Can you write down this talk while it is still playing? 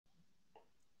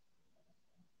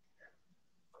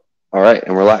All right,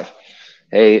 and we're live.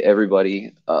 Hey,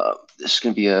 everybody. This is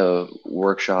going to be a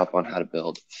workshop on how to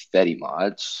build fedi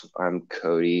mods. I'm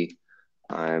Kody.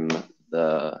 I'm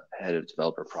the head of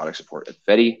developer product support at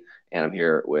fedi, and I'm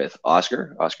here with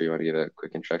Oscar. Oscar, you want to give a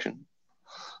quick introduction?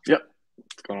 Yep.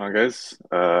 What's going on, guys?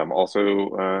 I'm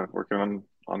also working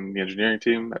on the engineering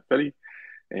team at fedi,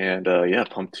 and yeah,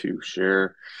 pumped to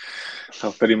share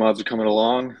how fedi mods are coming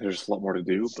along. There's a lot more to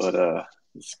do, but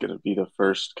it's gonna be the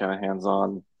first kind of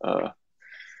hands-on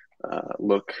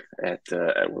look at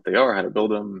what they are, how to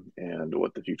build them, and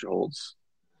what the future holds.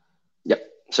 Yep.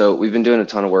 So we've been doing a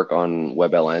ton of work on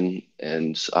WebLN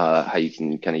and how you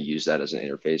can kind of use that as an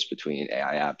interface between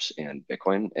AI apps and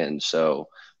Bitcoin. And so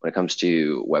when it comes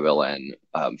to WebLN,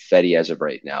 fedi as of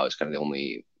right now is kind of the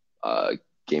only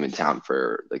game in town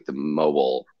for like the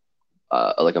mobile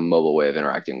like a mobile way of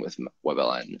interacting with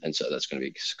WebLN. And so that's going to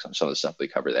be some of the stuff we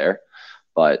cover there.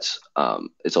 But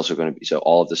it's also going to be so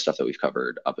all of the stuff that we've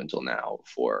covered up until now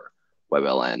for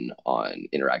WebLN on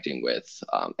interacting with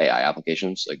AI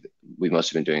applications. Like we've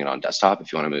mostly been doing it on desktop.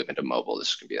 If you want to move into mobile, this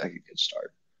is going to be like a good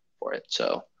start for it.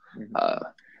 So, Mhm. uh,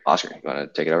 Oscar, you want to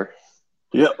take it over?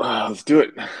 Yeah, let's do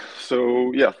it.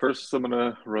 So yeah, first I'm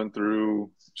gonna run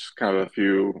through just kind of a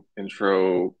few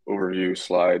intro overview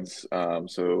slides.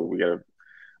 So we got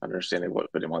understanding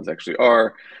what fedi mods actually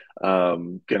are.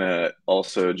 Gonna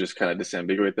also just kind of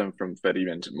disambiguate them from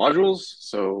fediment modules.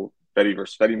 So fedi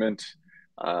versus fediment.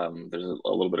 There's a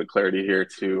little bit of clarity here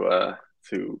to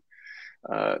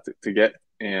to get.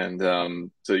 And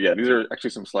so yeah, these are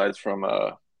actually some slides from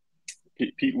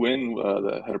Pete Wynn,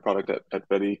 the head of product at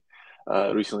fedi.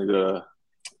 Recently did a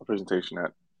presentation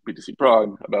at BTC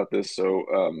Prague about this. So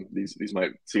these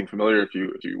might seem familiar if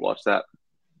you watch that.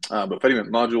 But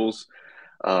fediment modules,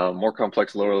 more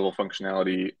complex, lower level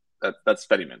functionality. That's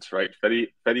fediment, right? Fedi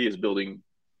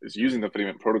is using the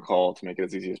fediment protocol to make it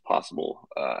as easy as possible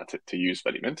to use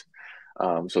fediment.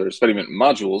 So there's fediment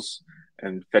modules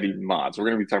and fedi mods. We're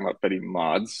going to be talking about fedi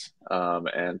mods,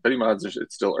 and fedi mods.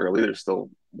 It's still early. There's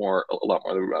still a lot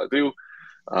more that we got to do.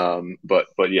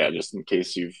 But yeah, just in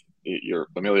case you're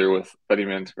familiar with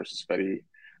fediment versus fedi,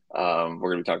 we're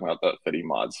going to be talking about the fedi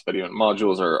mods. Fediment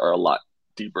modules are a lot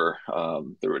deeper.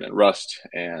 They're written in Rust,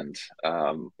 and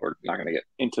we're not going to get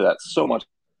into that so much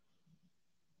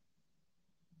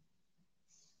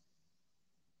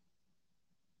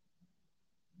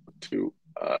to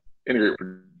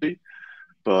integrate.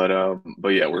 But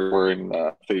yeah, we're in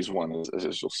phase one,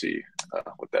 as you'll see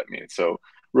what that means. So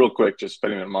real quick, just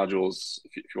fediment modules.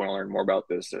 If you want to learn more about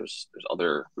this, there's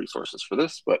other resources for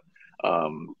this, but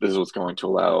this is what's going to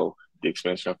allow the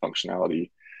expansion of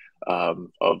functionality of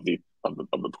the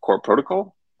core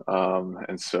protocol.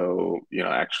 And so,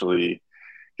 actually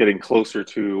getting closer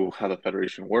to how the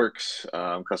federation works,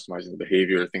 customizing the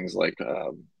behavior, things like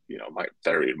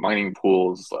federated mining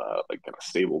pools, like kind of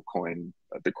stable coin,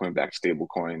 Bitcoin-backed stable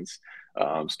coins,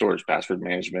 storage password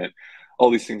management, all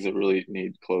these things that really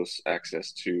need close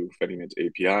access to Fediment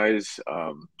APIs.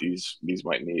 These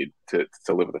might need to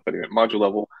live at the Fediment module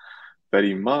level.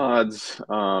 Fedi mods,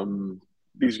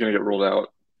 these are going to get rolled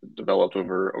out, developed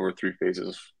over three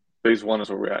phases. Phase one is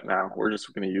where we're at now. We're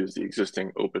just going to use the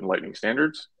existing open Lightning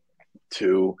standards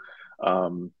to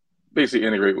basically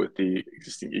integrate with the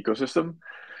existing ecosystem.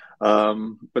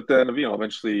 But then,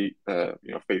 eventually,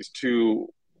 phase two,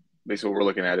 basically what we're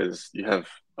looking at is you have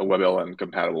a WebLN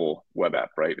compatible web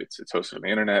app, right? It's hosted on the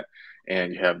internet,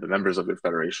 and you have the members of your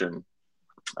federation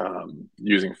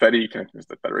using Fedi, connecting to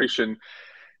the federation.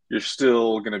 You're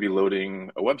still going to be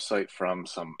loading a website from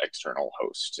some external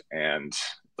host, and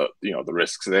the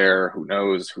risks there. Who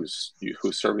knows who's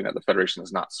serving that? The federation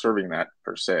is not serving that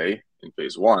per se in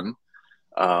phase one,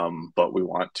 but we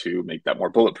want to make that more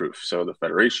bulletproof. So the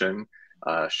federation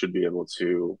should be able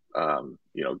to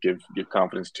give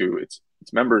confidence to its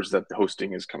members that the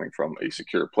hosting is coming from a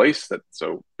secure place. That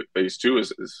so phase two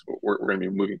is we're going to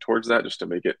be moving towards that just to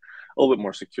make it a little bit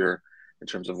more secure in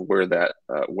terms of where that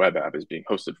web app is being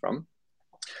hosted from.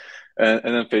 And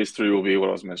then phase three will be what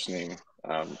I was mentioning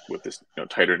with this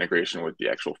tighter integration with the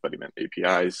actual Fediment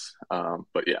APIs.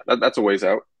 But yeah, that's a ways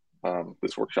out.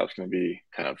 This workshop is going to be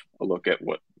kind of a look at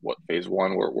what phase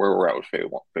one, where we're at with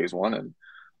phase one, and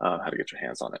how to get your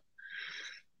hands on it.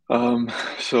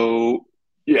 So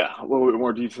yeah, a little bit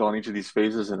more detail on each of these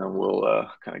phases, and then we'll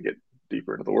kind of get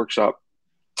deeper into the workshop.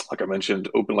 Like I mentioned,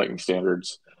 open Lightning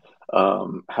standards,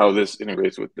 how this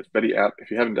integrates with the Fedi app.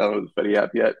 If you haven't downloaded the Fedi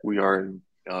app yet, we are in,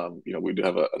 we do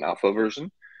have an alpha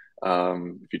version.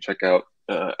 If you check out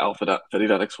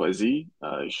alpha.fedi.xyz,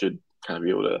 you should kind of be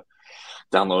able to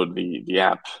download the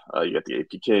app. You got the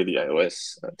APK, the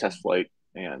iOS test flight,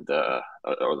 and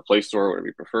or the Play Store, whatever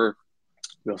you prefer.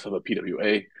 We also have a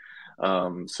PWA.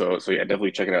 So yeah,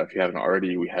 definitely check it out if you haven't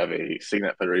already. We have a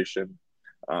Signet Federation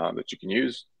that you can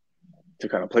use to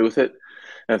kind of play with it.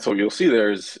 And so what you'll see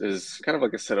there is kind of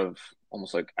like a set of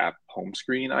almost like app home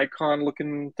screen icon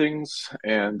looking things.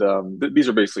 And these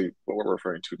are basically what we're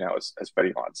referring to now as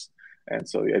Fedi mods. And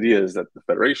so the idea is that the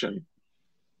Federation,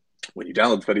 when you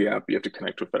download the Fedi app, you have to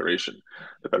connect to a Federation.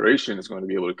 The Federation is going to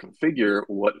be able to configure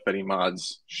what Fedi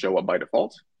mods show up by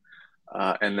default.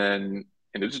 And then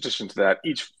in addition to that,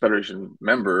 each Federation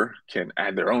member can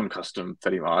add their own custom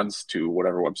Fedi mods to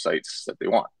whatever websites that they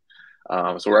want.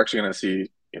 So we're actually going to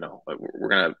see, we're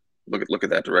going to look at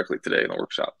that directly today in the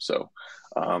workshop. So,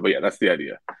 but yeah, that's the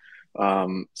idea.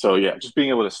 So yeah, just being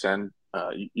able to send,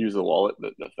 use the wallet,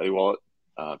 the Fedi wallet,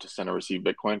 to send and receive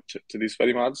Bitcoin to these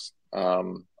Fedi mods.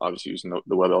 Obviously using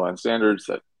the WebLN standards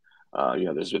that,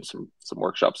 there's been some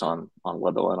workshops on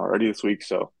WebLN already this week.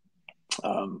 So,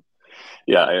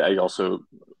 yeah, I also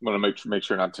want to make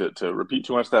sure not to repeat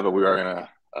too much of that, but we are going to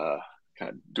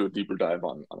kind of do a deeper dive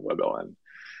on WebLN.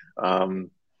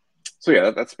 So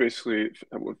yeah, that's basically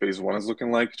what phase one is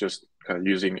looking like, just kind of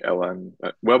using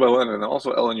WebLN, and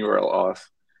also LN URL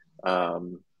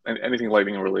auth. And anything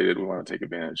Lightning related, we want to take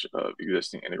advantage of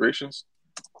existing integrations.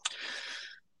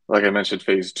 Like I mentioned,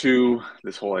 phase two,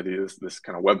 this whole idea is this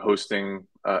kind of web hosting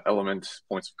element,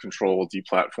 points of control,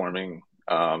 deplatforming,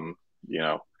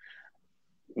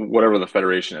 whatever the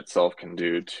Federation itself can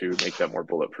do to make that more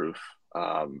bulletproof.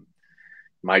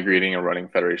 Migrating and running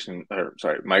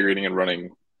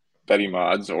Fedi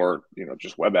mods or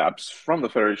just web apps from the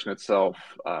Federation itself.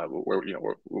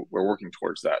 We're working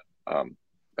towards that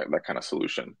that kind of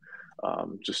solution,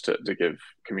 just to give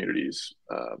communities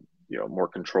more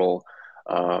control.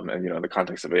 And in the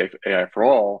context of AI for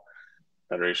all,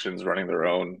 federations running their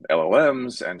own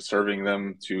LLMs and serving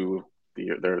them to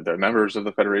their members of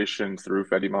the Federation through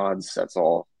Fedi mods. That's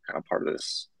all kind of part of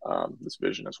this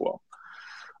vision as well.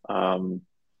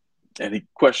 Any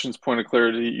questions, point of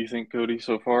clarity, you think, Kody,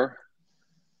 so far?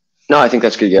 No, I think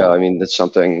that's good. Yeah, I mean, that's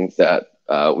something that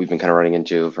we've been kind of running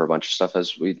into for a bunch of stuff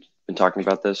as we've been talking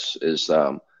about this is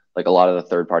like a lot of the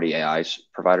third-party AI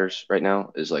providers right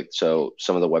now is like, so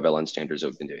some of the WebLN standards that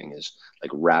we've been doing is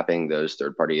like wrapping those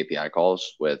third-party API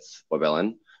calls with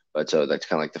WebLN. But so that's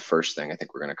kind of like the first thing I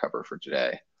think we're going to cover for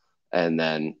today. And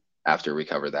then after we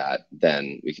cover that,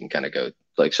 then we can kind of go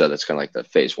like, so that's kind of like the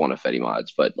phase one of Fedi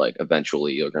mods, but like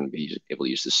eventually you're going to be able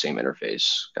to use the same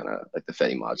interface, kind of like the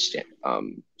Fedi mods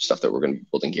stuff that we're going to be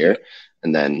building here.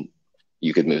 And then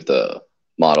you could move the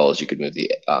models, you could move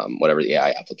the whatever the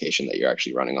AI application that you're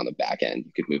actually running on the back end,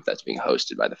 you could move that's being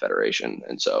hosted by the Federation.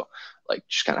 And so like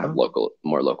just kind of have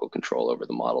more local control over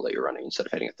the model that you're running instead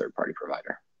of hitting a third party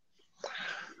provider.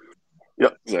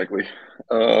 Yep, exactly.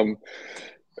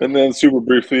 And then super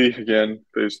briefly, again,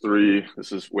 phase three,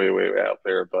 this is way out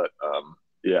there, but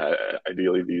yeah,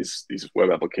 ideally these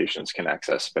web applications can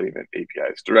access Fedi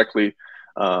APIs directly,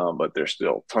 but there's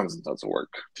still tons and tons of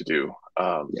work to do.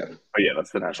 But yeah,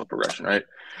 that's the natural progression, right?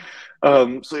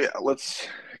 So yeah, let's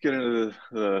get into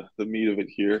the meat of it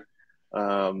here.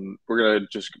 We're gonna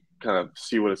just kind of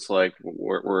see what it's like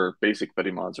where basic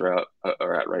Fedi mods are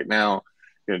at right now.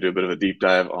 We're gonna do a bit of a deep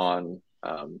dive on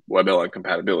WebLN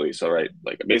compatibility. So, right,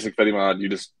 like a basic Fedi mod, you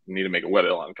just need to make a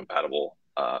WebLN compatible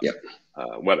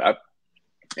web app.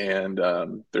 And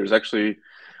there's actually,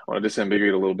 I want to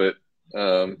disambiguate a little bit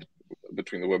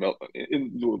between the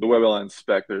WebLN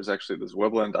spec. There's actually this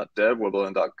WebLN.dev,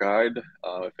 WebLN.guide.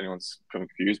 If anyone's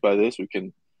confused by this, I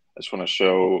just want to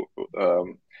show,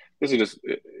 basically just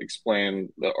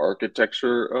explain the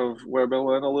architecture of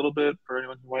WebLN a little bit for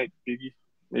anyone who might be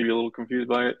maybe a little confused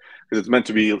by it, because it's meant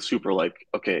to be super like,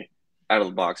 okay, out of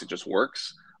the box, it just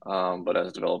works. But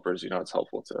as developers, it's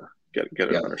helpful to get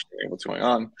an understanding of what's going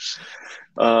on.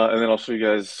 And then I'll show you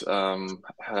guys how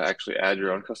to actually add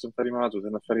your own custom Fedi mods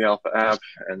within the Fedi Alpha app.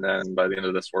 And then by the end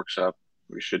of this workshop,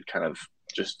 we should kind of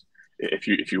just,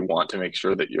 if you want to make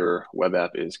sure that your web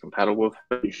app is compatible with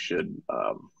it, you should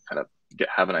kind of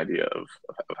have an idea of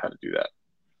how to do that.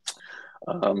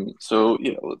 So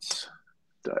yeah, let's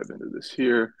dive into this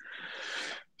here.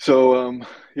 So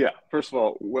yeah, first of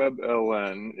all,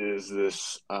 WebLN is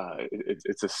this.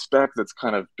 It's a spec that's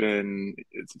kind of been.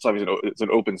 It's obviously it's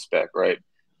an open spec, right?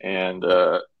 And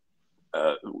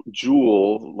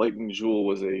Joule, Lightning Joule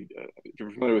was if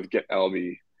you're familiar with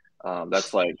GetAlby,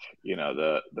 that's like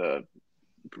the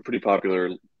pretty popular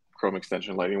Chrome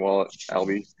extension Lightning wallet,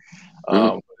 Alby.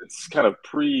 It's kind of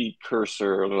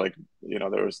precursor, like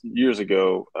there was years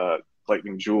ago,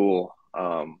 Lightning Joule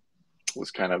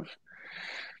was kind of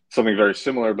something very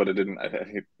similar, but it didn't. I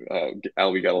think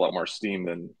Alby got a lot more steam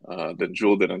than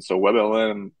Joule did, and so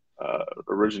WebLN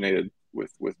originated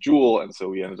with Joule, and so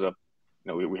we ended up,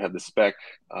 we had the spec.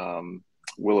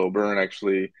 Willow Byrne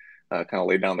actually kind of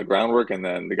laid down the groundwork, and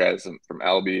then the guys from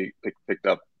Alby picked it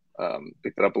up a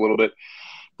little bit.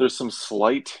 There's some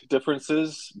slight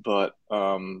differences, but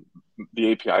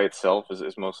the API itself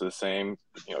is mostly the same.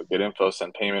 Get info,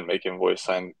 send payment, make invoice,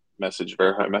 sign message,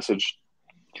 verify message.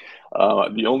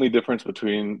 The only difference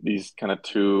between these kind of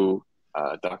two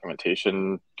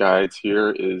documentation guides here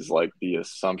is like the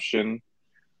assumption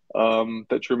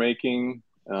that you're making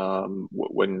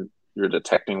when you're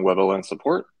detecting WebLN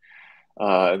support.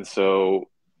 And so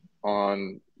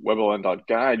on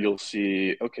WebLN.guide, you'll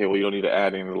see, okay, well, you don't need to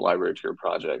add any of the library to your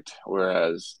project.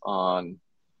 Whereas on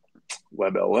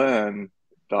WebLN.dev,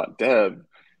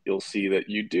 you'll see that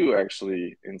you do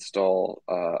actually install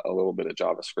a little bit of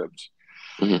JavaScript.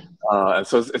 Mm-hmm. And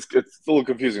so it's a little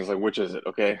confusing. It's like, which is it?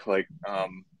 Okay.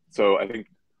 So I think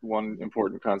one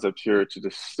important concept here to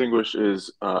distinguish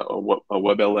is a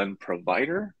WebLN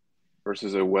provider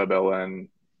versus a WebLN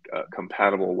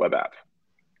compatible web app.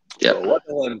 Yep. So a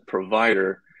WebLN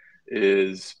provider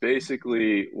is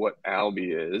basically what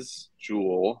Alby is,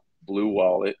 Joule, Blue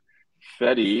Wallet,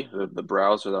 Fedi, the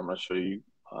browser that I'm going to show you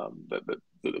that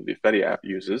the Fedi app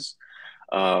uses.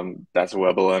 That's a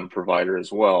WebLN provider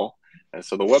as well. And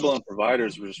so the WebLN provider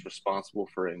is just responsible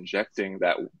for injecting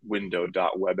that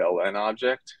window.webln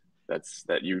object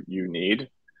that you need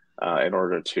in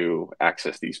order to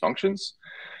access these functions.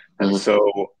 And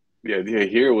so the idea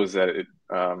here was that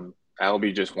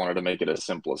Alby just wanted to make it as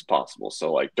simple as possible.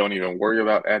 So like, don't even worry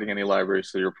about adding any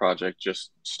libraries to your project. Just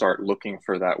start looking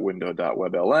for that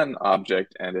window.webln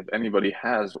object. And if anybody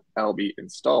has Alby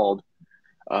installed,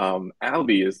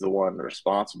 Alby is the one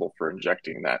responsible for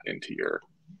injecting that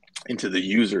into the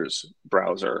user's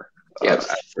browser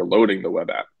after loading the web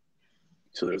app.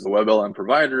 So there's the WebLN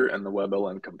provider and the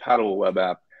WebLN compatible web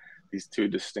app, these two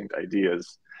distinct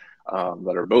ideas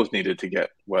that are both needed to get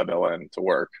WebLN to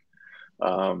work.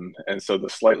 And so the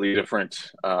slightly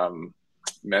different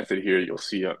method here you'll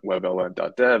see at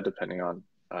WebLN.dev, depending on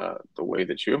the way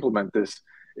that you implement this,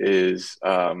 is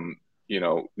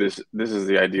this is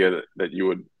the idea that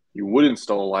you would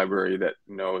install a library that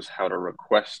knows how to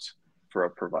request for a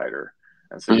provider,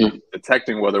 and so you're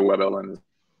detecting whether WebLN is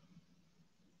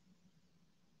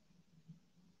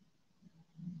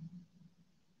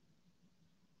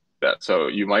that. So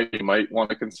you might want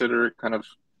to consider kind of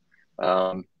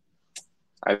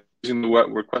using the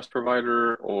request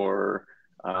provider or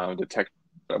detect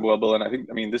WebLN.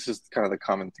 I mean, this is kind of the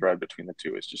common thread between the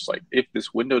two. It's just like, if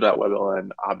this window.webln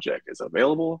object is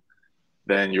available,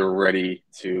 then you're ready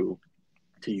to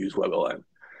use WebLN.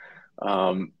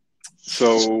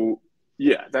 So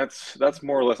yeah, that's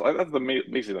more or less, that's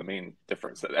basically the main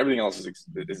difference. That everything else is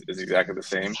exactly the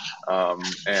same.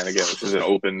 And again, this is an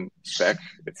open spec.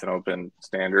 It's an open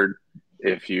standard.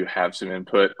 If you have some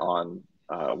input on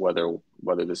whether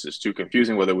this is too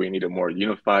confusing, whether we need a more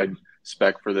unified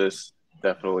spec for this,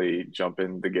 definitely jump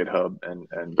in the GitHub and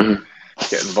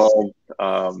get involved.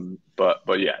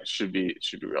 But yeah, it should be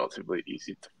relatively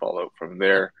easy to follow from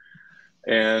there.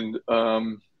 And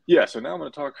yeah, so now I'm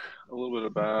going to talk a little bit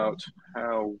about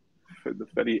how the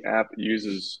Fedi app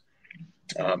uses,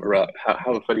 or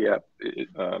how the Fedi app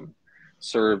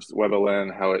serves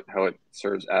WebLN, how it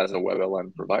serves as a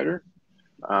WebLN provider.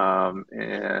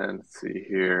 And let's see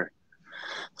here.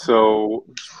 So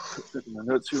my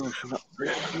notes here, I'm not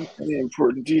forgetting any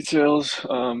important details.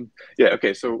 Yeah,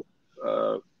 okay. So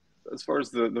as far as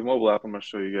the mobile app, I'm going to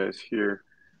show you guys here.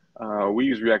 We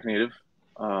use React Native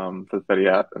for the Fedi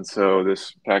app, and so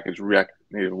this package React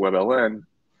Native WebLN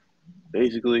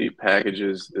basically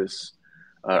packages this,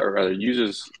 or rather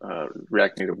uses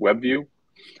React Native WebView,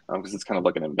 because it's kind of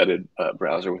like an embedded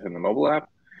browser within the mobile app.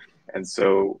 And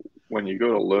so when you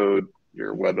go to load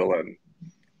your WebLN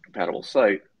compatible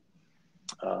site,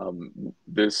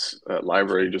 this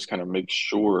library just kind of makes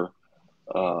sure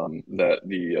that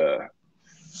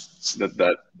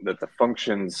the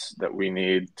functions that we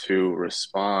need to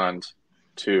respond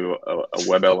to a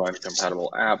WebLN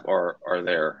compatible app are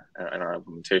there in our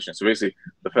implementation. So basically,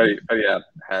 the Fedi app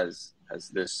has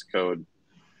this code,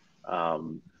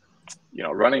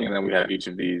 running, and then we have each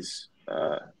of these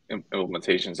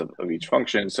implementations of each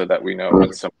function, so that we know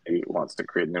when somebody wants to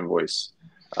create an invoice,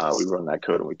 we run that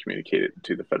code and we communicate it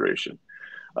to the Federation.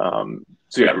 So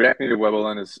yeah, React Native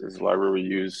WebLN is the library we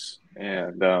use,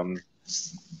 and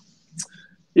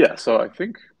yeah, so I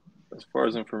think as far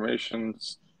as information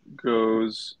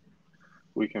goes,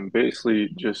 we can basically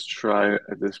just try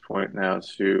at this point now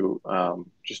to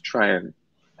just try and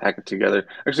hack it together.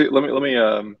 Actually, let me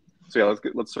so yeah,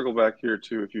 let's circle back here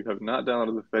too. If you have not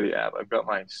downloaded the Fedi app, I've got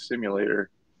my simulator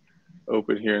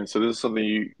open here, and so this is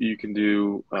something you can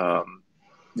do,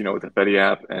 with the Fedi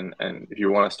app, and if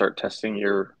you want to start testing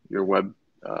your web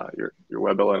your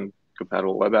WebLN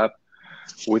compatible web app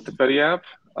with the Fedi app,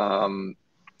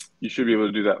 you should be able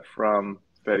to do that from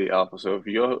Fedi Alpha. So if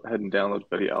you go ahead and download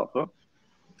Fedi Alpha,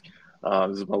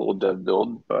 this is my little dev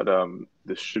build, but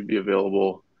this should be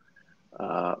available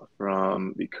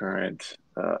from the current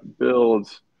build.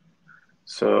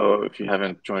 So if you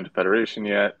haven't joined a federation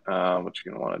yet, what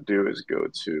you're going to want to do is go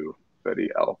to Fedi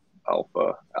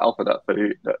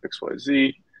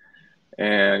alpha.fedi.xyz,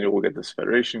 and you will get this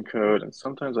federation code. And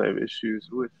sometimes I have issues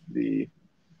with the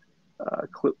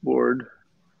clipboard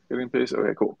getting pasted.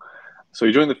 Okay, cool. So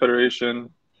you join the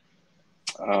federation,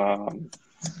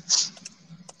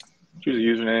 choose a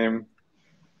username,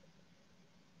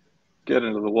 get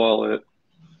into the wallet.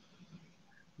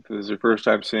 If this is your first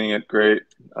time seeing it, great.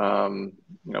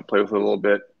 Play with it a little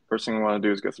bit. First thing we want to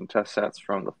do is get some test sats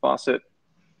from the faucet.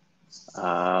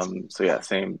 So yeah,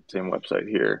 same website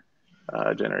here.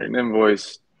 Generate an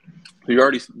invoice. So you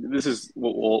already, this is,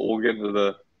 we'll get into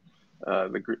the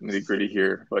nitty gritty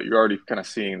here, but you're already kind of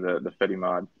seeing the Fedi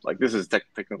mod. Like, this is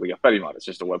technically a Fedi mod. It's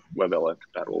just a WebLN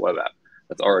compatible web app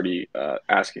that's already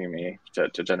asking me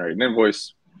to generate an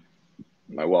invoice.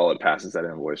 My wallet passes that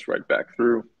invoice right back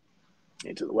through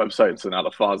into the website. So now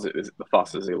the faucet is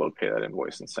able to pay that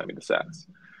invoice and send me the sats.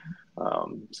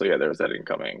 So yeah, there's that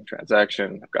incoming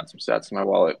transaction. I've got some sats in my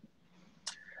wallet.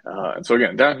 And so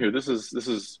again, down here, this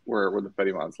is where the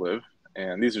Fedi mods live.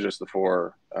 And these are just the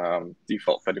 4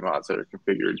 default Fedi mods that are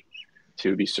configured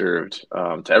to be served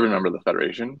to every member of the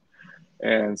Federation.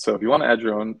 And so if you want to add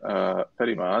your own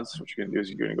Fedi mods, what you're going to do is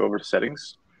you're going to go over to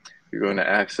settings. You're going to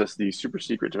access the super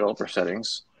secret developer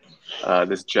settings.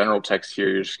 This general text here,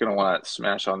 you're just going to want to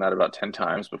smash on that about 10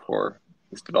 times before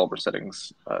this developer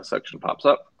settings section pops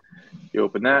up. You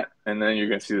open that, and then you're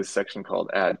going to see this section called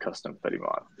Add Custom Fedi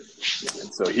Mod.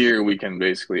 And so here we can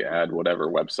basically add whatever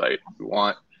website we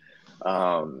want.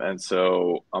 And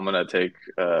so I'm going to take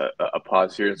a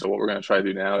pause here. And so what we're going to try to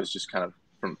do now is just kind of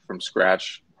from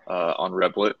scratch on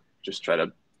Replit, just try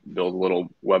to build a little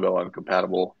WebLN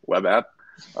compatible web app.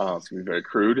 It's going to be very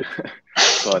crude,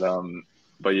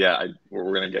 but yeah,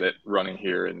 we're going to get it running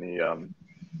here in the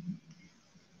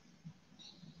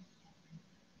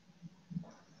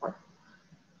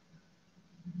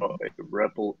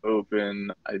REPL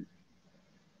open. I'm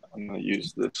going to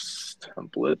use this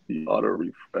template, the auto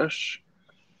refresh,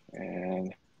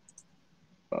 and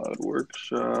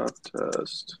workshop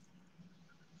test.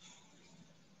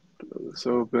 Throw this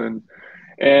open,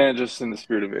 and just in the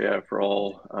spirit of AI for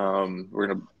all, we're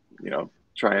going to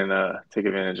try and take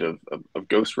advantage of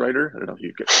Ghostwriter. I don't know if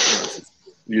you could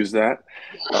use that,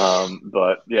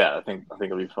 but yeah, I think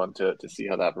it'll be fun to see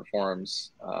how that performs.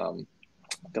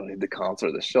 Don't need the console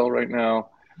or the shell right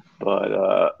now, but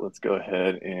let's go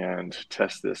ahead and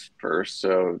test this first.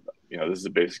 So, this is a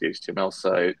basic HTML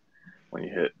site. When you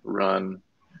hit run,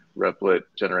 Replit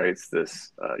generates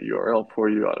this URL for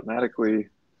you automatically.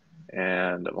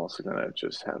 And I'm also going to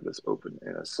just have this open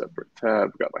in a separate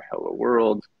tab. I've got my hello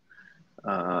world.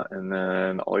 And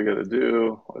then all you got to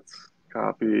do, let's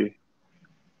copy,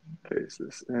 paste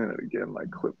this in. And again, my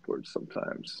clipboard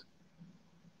sometimes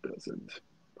doesn't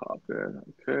pop in.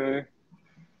 Okay.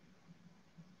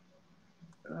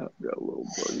 Got a little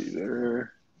buggy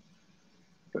there.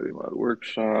 Fedi mod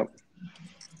workshop.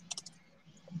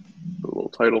 Put a little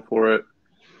title for it.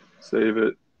 Save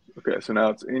it. Okay, so now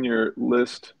it's in your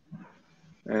list.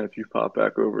 And if you pop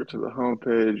back over to the home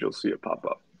page, you'll see it pop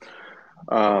up.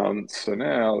 So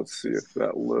now let's see if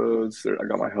that loads. There, I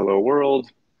got my hello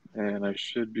world, and I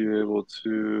should be able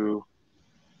to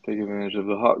take advantage of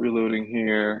the hot reloading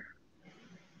here.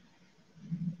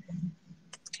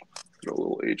 Got a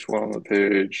little H1 on the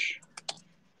page.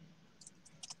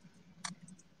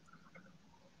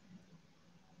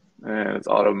 And it's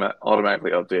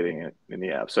automatically updating it in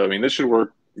the app. So, I mean, this should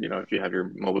work, if you have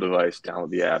your mobile device, download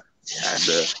the app,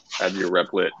 add your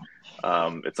Replit.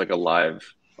 It's like a live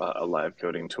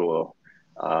coding tool.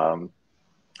 So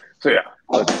yeah,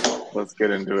 let's get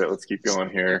into it. Let's keep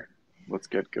going here. Let's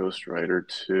get Ghostwriter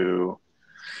to,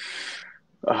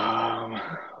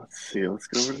 let's see, let's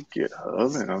go over to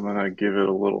GitHub, and I'm gonna give it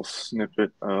a little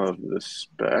snippet of the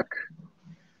spec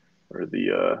or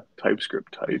the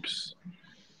TypeScript types.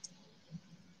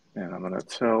 And I'm going to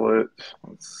tell it,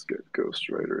 let's get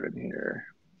Ghostwriter in here.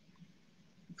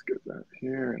 Let's get that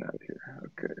here and out here.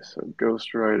 Okay, so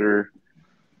Ghostwriter,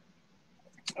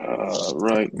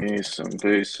 write me some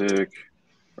basic,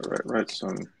 all right, write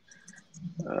some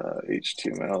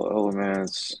HTML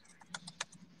elements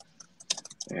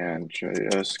and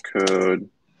JS code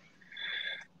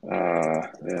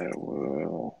that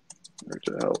will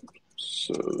to help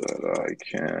so that I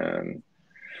can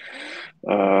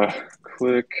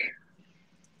click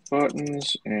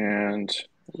buttons and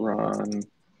run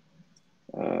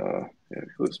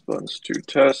this buttons to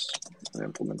test the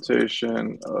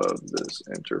implementation of this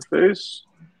interface.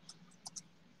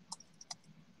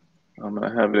 I'm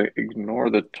going to have it ignore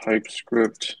the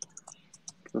TypeScript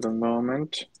for the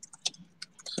moment,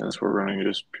 since we're running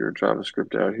just pure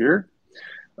JavaScript out here.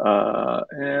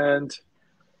 And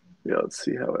yeah, let's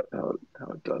see how it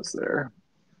does there.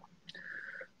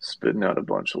 Spitting out a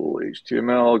bunch of little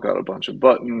HTML, got a bunch of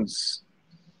buttons,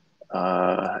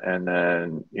 and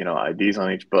then IDs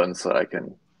on each button so I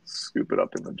can scoop it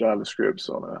up in the JavaScript.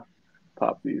 So I'm gonna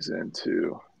pop these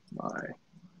into my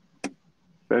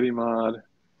fedi mod.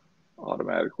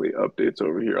 Automatically updates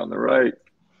over here on the right.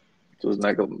 So it's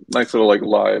a nice little like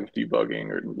live debugging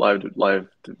or live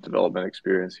development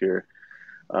experience here.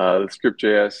 The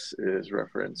script.js is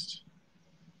referenced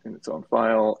in its own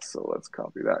file, so let's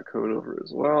copy that code over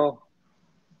as well.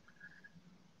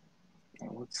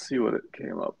 Let's see what it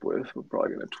came up with. We're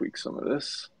probably going to tweak some of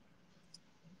this.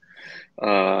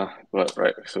 But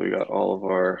right, so we got all of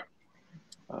our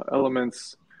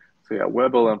elements. So yeah,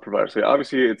 WebLN provider. So yeah,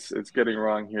 obviously it's getting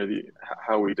wrong here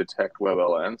how we detect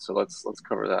WebLN. So let's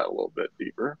cover that a little bit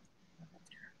deeper.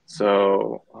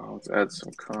 So let's add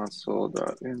some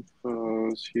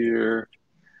console.infos here.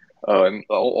 Oh, and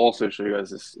I'll also show you guys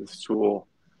this tool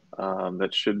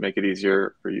that should make it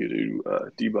easier for you to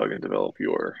debug and develop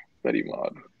your fedi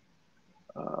mod.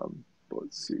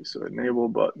 Let's see. So enable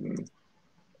button.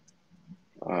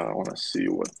 I want to see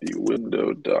what the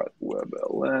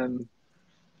window.webln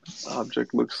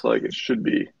object looks like. It should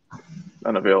be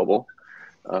unavailable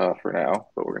for now,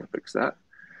 but we're going to fix that.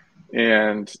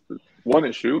 And one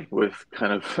issue with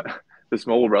kind of this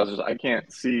mobile browser is I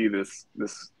can't see this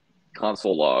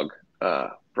console log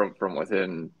from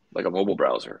within like a mobile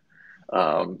browser.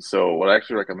 So what I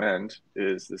actually recommend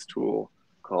is this tool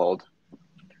called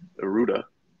Eruda.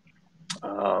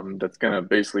 That's going to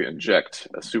basically inject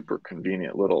a super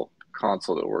convenient little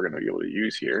console that we're going to be able to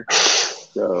use here.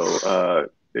 So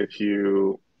if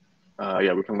you,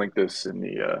 we can link this in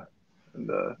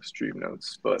the stream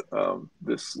notes, but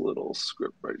this little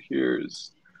script right here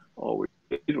is all we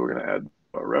need. We're going to add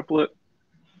our replit.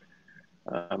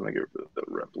 I'm going to get rid of the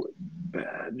replit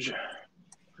badge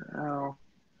now.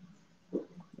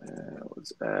 And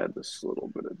let's add this little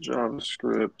bit of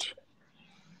JavaScript.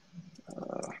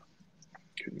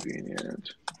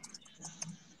 Convenient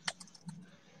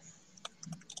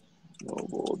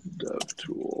mobile dev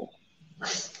tool.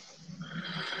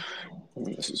 And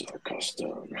this is our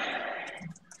custom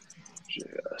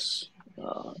JS.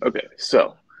 Okay,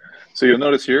 so you'll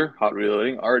notice here, hot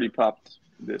reloading already popped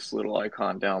this little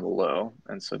icon down below.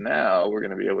 And so now we're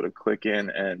going to be able to click in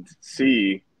and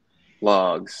see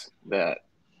logs that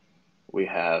we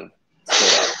have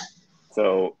set up.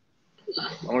 So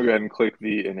I'm going to go ahead and click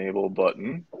the enable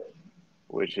button,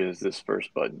 which is this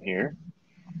first button here.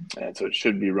 And so it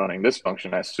should be running this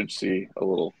function. I should see a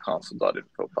little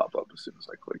console.info pop up as soon as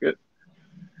I click it.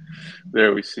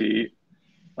 There we see.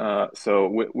 So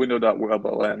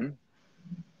window.webln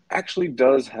actually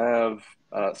does have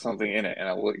something in it, and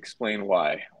I will explain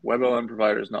why. WebLN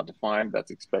provider is not defined.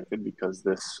 That's expected because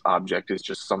this object is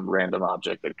just some random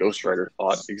object that Ghostwriter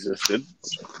thought existed,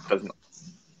 which doesn't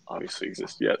obviously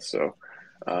exist yet. So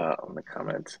I'm going to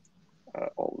comment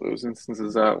all those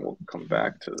instances out, and we'll come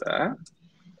back to that.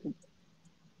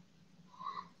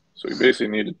 So we basically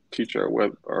need to teach our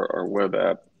web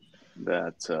app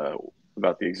that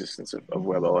about the existence of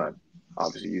WebLN,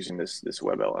 obviously using this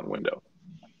WebLN window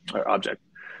or object.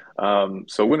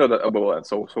 So window.webln.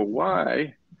 So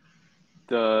why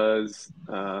does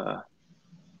so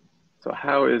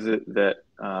how is it that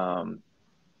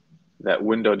that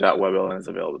window.webln is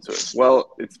available to us?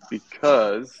 Well, it's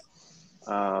because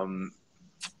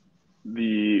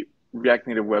the React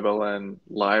Native WebLN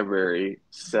library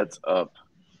sets up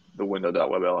the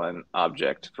window.webln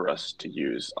object for us to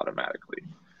use automatically.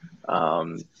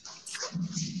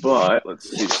 But let's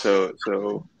see.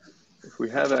 So if we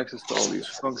have access to all these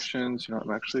functions,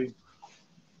 I'm actually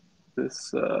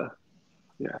this. I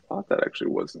thought that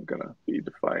actually wasn't gonna be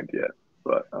defined yet,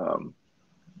 but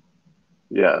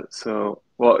yeah. So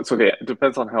well, it's okay. It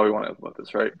depends on how we want to implement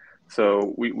this, right?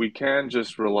 So we can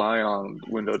just rely on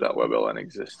window.webln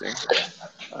existing,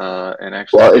 and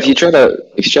actually. Well, if you try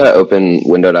to open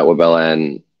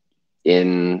window.webln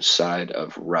inside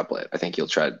of Replit. I think you'll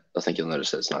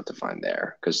notice that it's not defined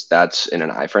there because that's in an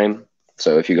iframe.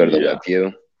 So if you go to the Yeah. web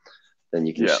view, then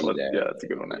you can Yeah. see there Yeah, that that's a it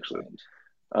good will one be actually. defined.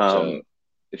 So Um,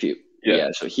 if you, yeah,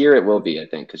 yeah, so here it will be, I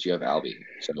think, because you have Albi.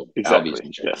 So Albi's exactly.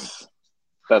 injecting. Yes.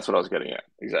 That's what I was getting at.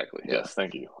 Exactly. Yeah. Yes.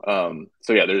 Thank you.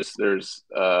 So yeah, there's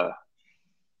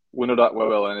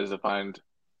window.webln is defined,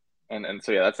 and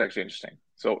so yeah, that's actually interesting.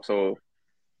 So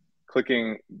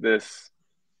clicking this,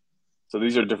 so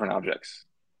these are different objects.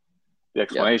 The Yep.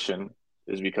 explanation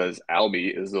is because Albi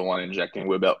is the one injecting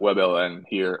WebLN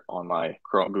here on my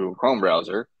Google Chrome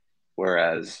browser,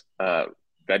 whereas the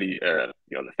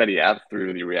Fedi app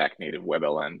through the React Native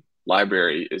WebLN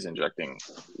library is injecting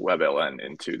WebLN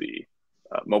into the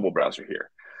mobile browser here.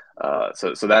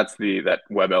 So that's that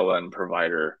WebLN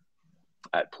provider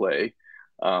at play.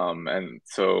 And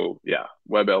so, yeah,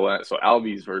 WebLN. So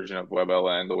Albi's version of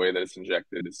WebLN, the way that it's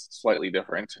injected is slightly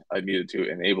different. I needed to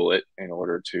enable it in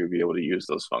order to be able to use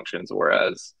those functions,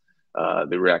 whereas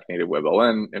the React Native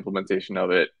WebLN implementation of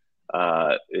it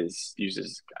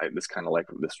uses this kind of like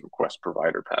this request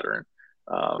provider pattern.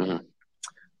 Um, Hmm.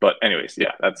 but anyways,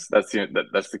 yeah, that's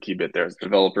the key bit there. As a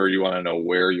developer, you want to know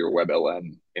where your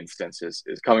WebLN instance is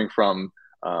coming from,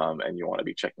 and you want to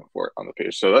be checking for it on the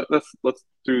page. So let's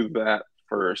do that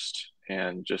first,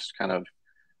 and just kind of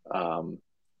um,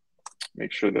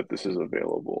 make sure that this is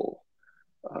available.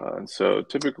 And so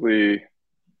typically,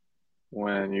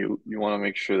 when you want to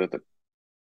make sure that the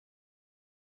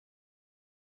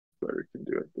better can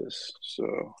do it this.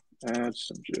 So add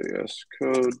some JS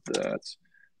code that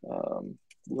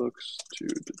looks to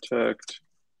detect.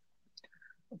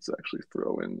 Let's actually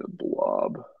throw in the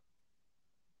blob.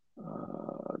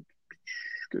 Uh,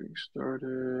 Getting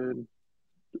started,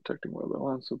 detecting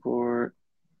WebLN support.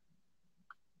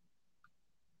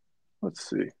 Let's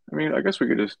see. I mean, I guess we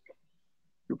could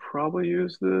probably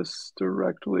use this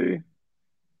directly.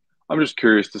 I'm just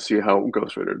curious to see how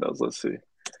Ghostwriter does. Let's see.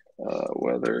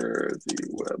 Whether the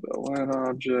WebLN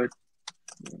object,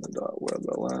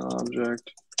 .WebLN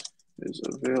object is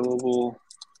available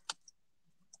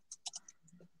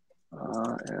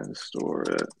and store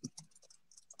it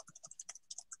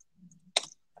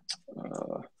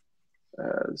uh,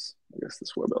 as, I guess,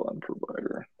 this WebLN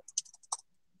provider.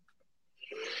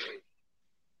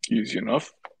 Easy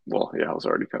enough. Well, yeah, I was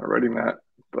already kind of writing that,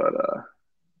 but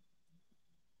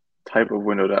type of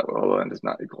window.WebLN does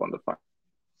not equal undefined.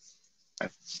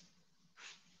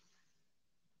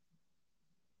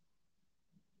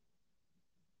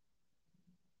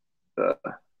 Uh,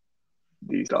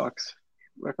 these docs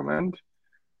recommend.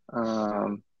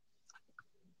 Um,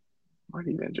 might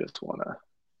even just want to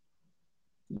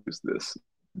use this.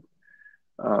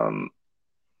 Um,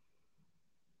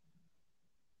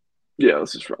 yeah,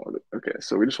 let's just run with it. Okay,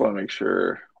 so we just want to make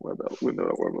sure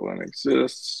window.WebLN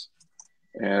exists.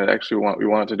 And actually we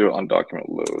want it to do it on document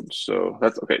load. So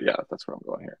that's okay. Yeah, that's where I'm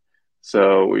going here.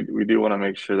 So we do want to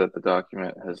make sure that the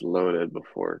document has loaded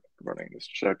before running this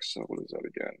check. So what is that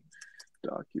again?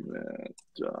 Document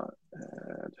dot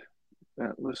add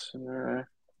event listener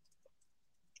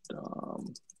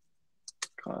dom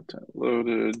content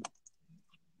loaded.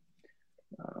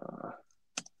 There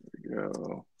we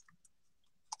go.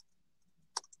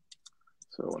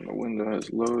 So when the window has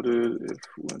loaded, if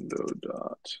window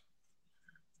dot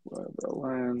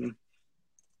WebLN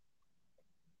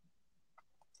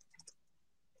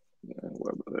and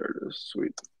there it is.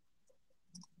 Sweet.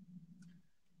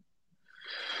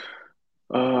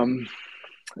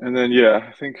 And then yeah,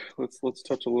 I think let's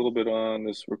touch a little bit on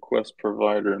this request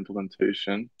provider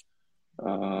implementation.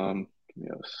 Give me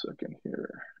a second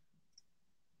here.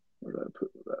 Where did I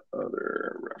put that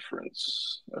other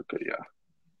reference? Okay, yeah.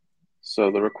 So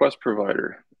the request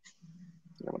provider,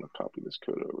 I'm going to copy this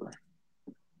code over.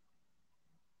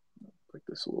 Make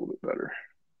this a little bit better.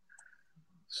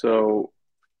 So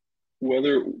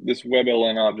whether this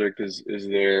WebLN object is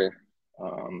there,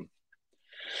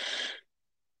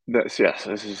 that's yes,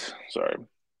 this is sorry, a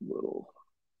little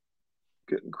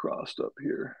getting crossed up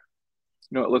here.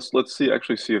 No, let's see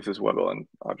actually see if this WebLN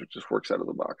object just works out of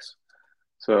the box.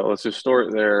 So let's just store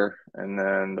it there, and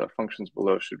then the functions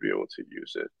below should be able to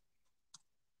use it.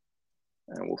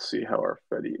 And we'll see how our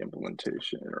fedi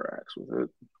implementation interacts with it.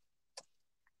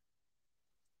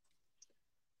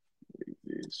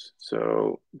 These.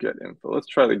 So get info. Let's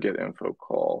try the get info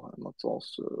call, and let's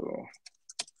also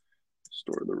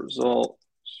store the result.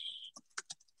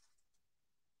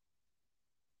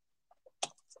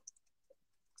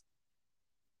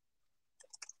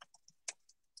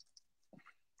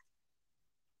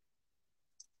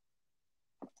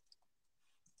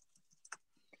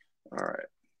 All right.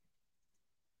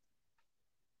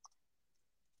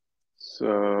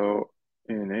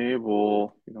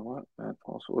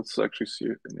 So let's actually see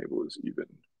if enable is even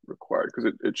required,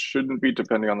 because it shouldn't be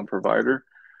depending on the provider,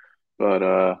 but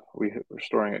we're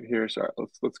storing it here. So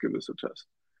let's give this a test.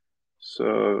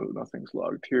 So nothing's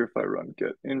logged here. If I run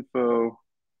get info,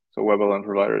 so WebLN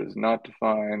provider is not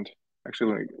defined.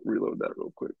 Actually, let me reload that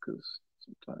real quick because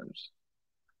sometimes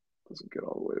it doesn't get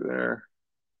all the way there.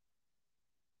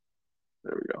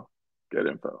 There we go. Get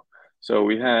info. So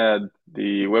we had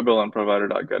the WebLN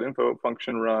provider.getInfo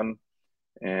function run,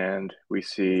 and we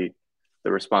see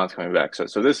the response coming back.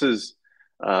 So this is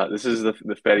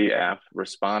the Fedi app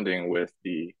responding with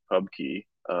the pub key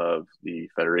of the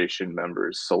Federation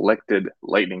member's selected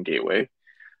Lightning Gateway.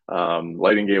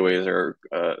 Lightning gateways are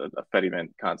a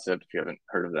Fediment concept if you haven't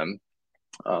heard of them.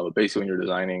 But basically, when you're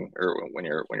designing or when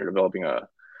you're developing a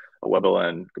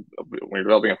WebLN, when you're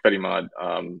developing a Fedi mod,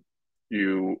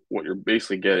 what you're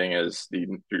basically getting is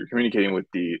you're communicating with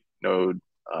the node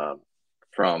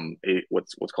from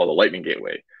what's called a Lightning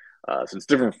Gateway. So it's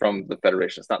different from the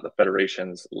Federation. It's not the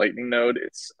Federation's Lightning node.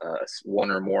 It's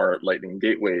one or more Lightning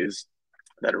gateways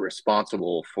that are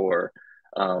responsible for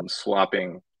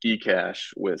swapping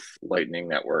eCash with Lightning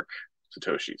Network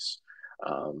Satoshis.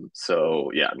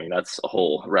 So yeah, I mean that's a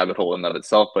whole rabbit hole in and of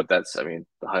itself, but the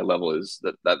high level is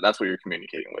that's what you're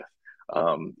communicating with.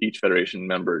 Each Federation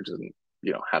member doesn't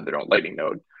have their own Lightning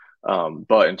node,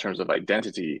 but in terms of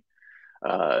identity,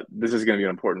 this is going to be an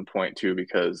important point too,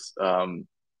 because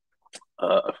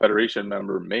a Federation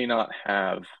member may not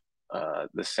have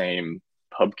the same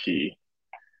pub key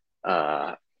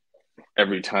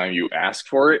every time you ask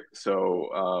for it.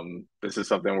 So this is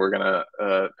something we're gonna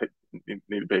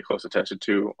need to pay close attention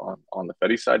to on the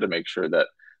Fedi side to make sure that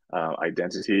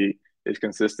identity is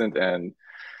consistent. And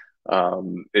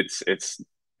it's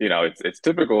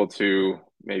typical to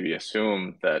maybe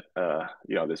assume that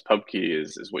this pub key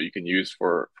is what you can use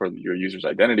for your user's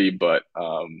identity, but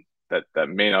that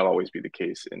may not always be the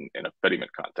case in a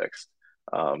Fediment context.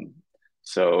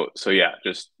 So yeah,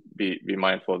 just be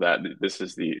mindful of that. This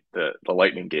is the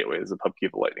Lightning Gateway. This is the pub key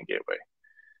of the Lightning Gateway.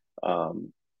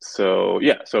 So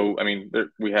yeah, so I mean,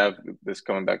 we have this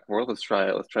coming back and forth. Let's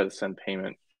try the send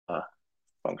payment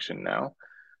function now.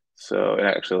 So and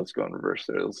actually, let's go in reverse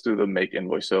there. Let's do the make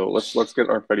invoice. So let's get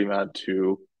our FediMod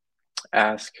to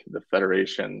ask the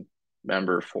Federation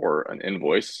member for an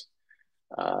invoice,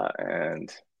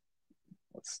 and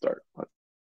let's start.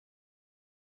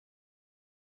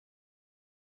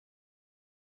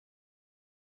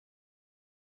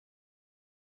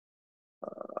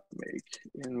 Make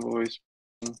invoice,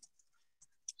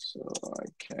 so I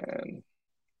can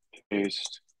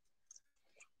paste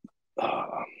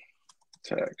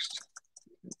text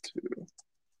into.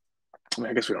 I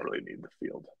mean, I guess we don't really need the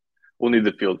field. We'll need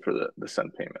the field for the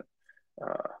send payment.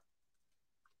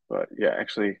 But yeah,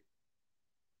 actually,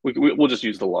 we'll just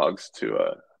use the logs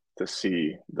to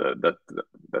see that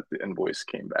the invoice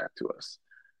came back to us.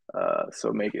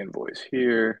 So make invoice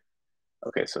here.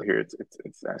 Okay, so here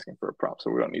it's asking for a prompt, so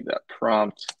we don't need that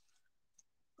prompt.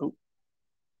 Oh.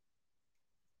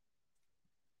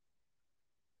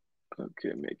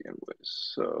 Okay, make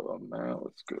invoice. So now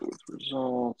let's go with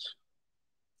results.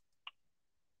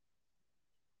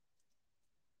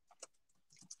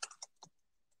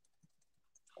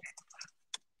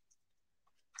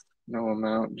 No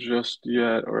amount just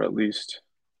yet, or at least,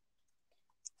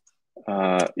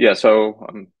 yeah. So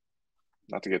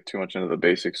not to get too much into the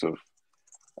basics of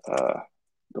the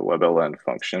WebLN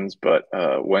functions, but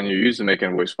when you use the make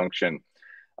invoice function,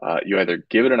 you either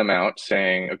give it an amount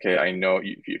saying, okay, I know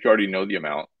if you already know the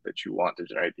amount that you want to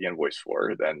generate the invoice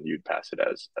for, then you'd pass it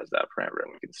as that parameter.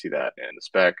 And we can see that in the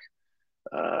spec,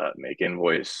 make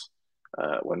invoice.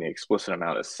 When the explicit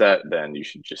amount is set, then you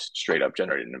should just straight up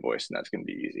generate an invoice, and that's going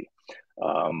to be easy.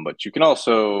 But you can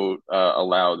also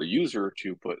allow the user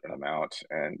to put an amount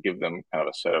and give them kind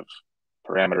of a set of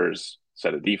parameters,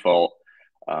 set a default,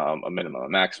 a minimum, a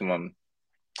maximum.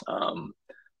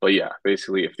 But yeah,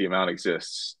 basically, if the amount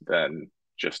exists, then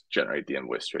just generate the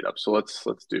invoice straight up. So let's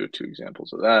do 2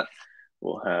 examples of that.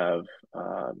 We'll have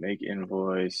make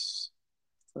invoice.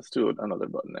 Let's do another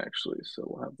button actually. So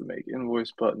we'll have the make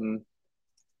invoice button.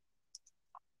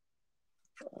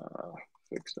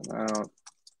 Fixed amount,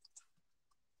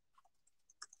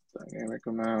 dynamic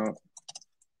amount.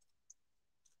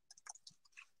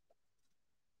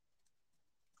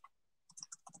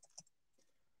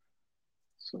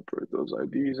 Separate those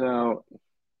IDs out.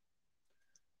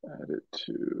 Add it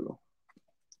to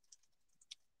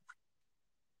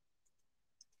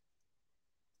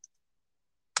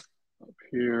up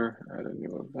here. Add a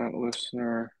new event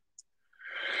listener.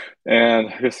 And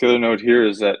I guess the other note here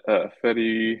is that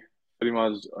Fedi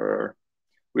mods are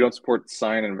We don't support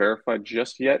sign and verify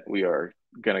just yet. We are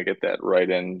going to get that right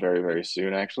in very, very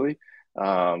soon, actually.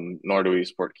 Nor do we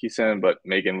support key send, but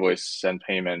make invoice, send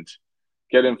payment,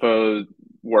 get info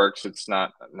works. It's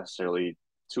not necessarily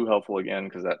too helpful again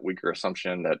because that weaker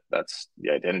assumption that that's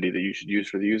the identity that you should use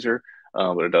for the user,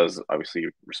 but it does obviously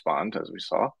respond as we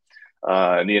saw.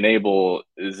 And the enable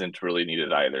isn't really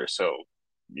needed either. So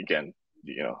again,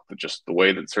 just the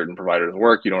way that certain providers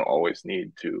work, you don't always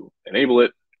need to enable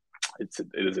it. It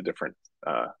is a different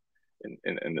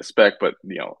in the spec, but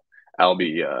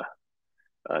Albi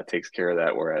takes care of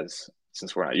that. Whereas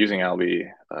since we're not using Albi,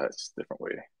 it's a different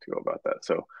way to go about that.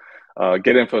 So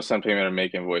get info, send payment, and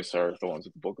make invoice are the ones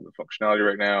with the bulk of the functionality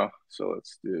right now. So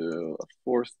let's do a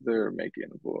fourth there, make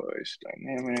invoice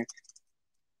dynamic.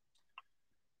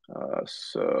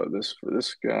 So this for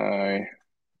this guy,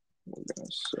 we're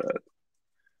gonna set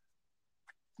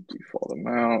default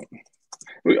amount.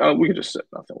 We can just set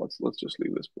nothing. Let's just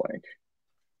leave this blank.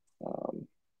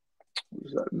 What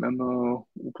is that memo?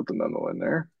 We'll put the memo in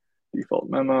there. Default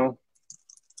memo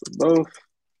for both.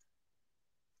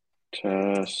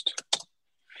 Test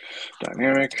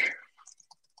dynamic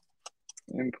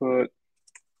input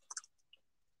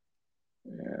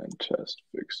and test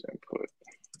fixed input.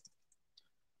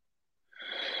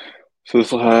 So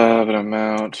this will have an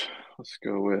amount. Let's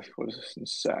go with, what is this in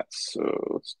sats? So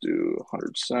let's do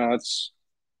 100 sats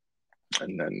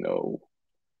and then no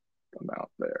amount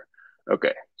there.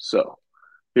 Okay, so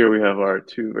here we have our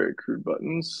two very crude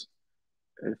buttons.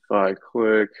 If I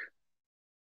click,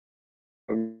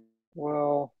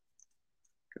 well,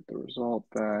 get the result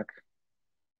back.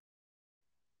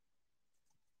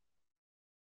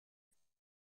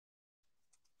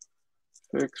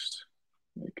 Fixed,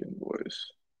 make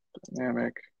invoice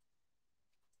dynamic.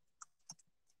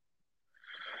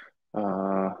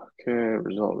 Okay,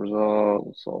 result.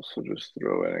 Let's also just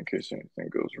throw in case anything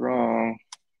goes wrong.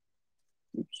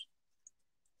 Oops.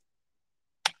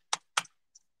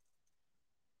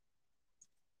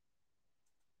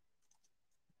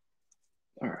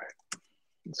 All right,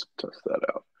 let's test that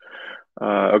out.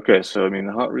 Okay, so I mean,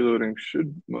 the hot reloading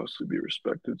should mostly be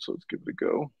respected, so let's give it a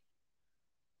go.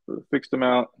 For the fixed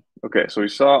amount, okay, so we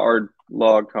saw our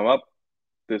log come up.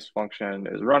 This function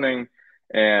is running,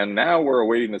 and now we're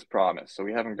awaiting this promise. So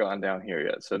we haven't gone down here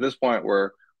yet. So at this point,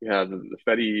 we have the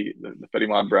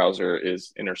fedi.mod browser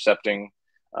is intercepting.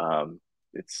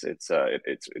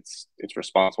 It's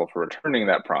responsible for returning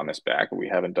that promise back, but we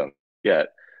haven't done yet.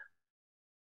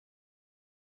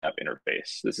 App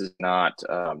interface. This is not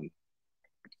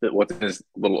what's in this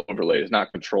little overlay is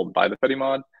not controlled by the fedi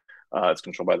mod. It's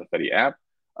controlled by the fedi app,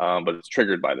 but it's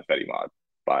triggered by the fedi mod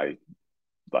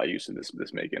by use of this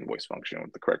make invoice function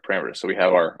with the correct parameters. So we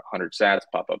have our 100 sats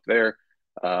pop up there.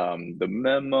 The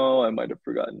memo, I might have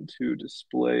forgotten to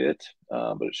display it,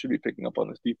 but it should be picking up on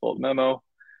this default memo,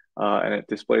 and it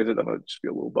displays it. That might just be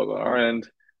a little bug on our end.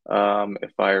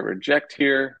 If I reject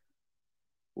here,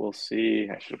 we'll see.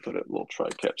 I should have put a little try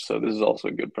catch. So this is also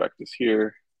a good practice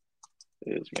here,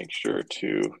 is make sure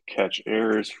to catch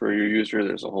errors for your user.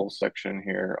 There's a whole section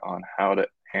here on how to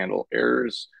handle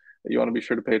errors that you want to be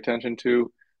sure to pay attention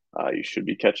to. You should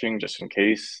be catching just in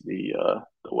case the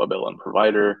WebLN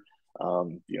provider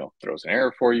throws an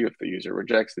error for you. If the user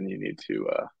rejects, then you need to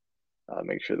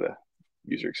make sure the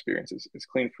user experience is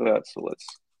clean for that. So let's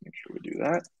make sure we do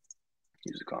that.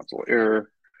 Use the console error.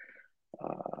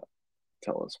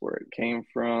 Tell us where it came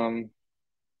from,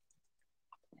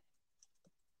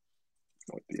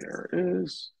 what the error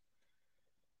is.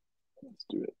 Let's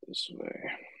do it this way.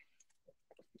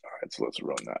 All right, so let's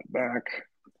run that back.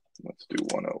 Let's do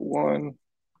 101.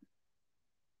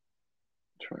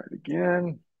 Try it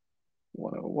again.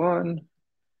 101.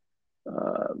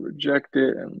 Reject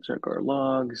it and check our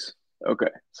logs.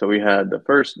 Okay, so we had the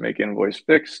first make invoice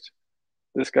fixed.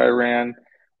 This guy ran.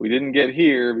 We didn't get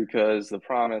here because the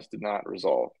promise did not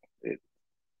resolve.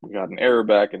 We got an error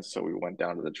back, and so we went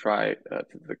down to the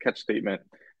to the catch statement,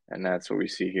 and that's what we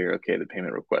see here. Okay, the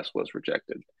payment request was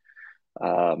rejected.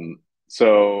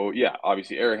 So yeah,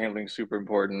 obviously error handling is super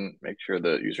important. Make sure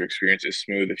the user experience is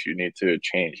smooth. If you need to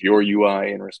change your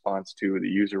UI in response to the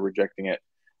user rejecting it,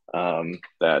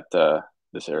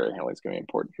 this error handling is going to be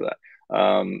important for that.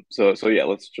 So yeah,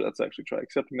 let's actually try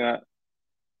accepting that.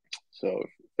 So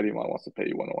if anyone wants to pay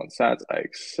you 101 sats, I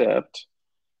accept.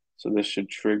 So this should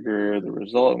trigger the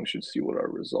result, and we should see what our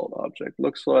result object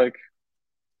looks like.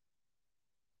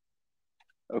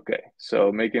 Okay,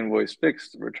 so make invoice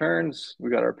fixed returns.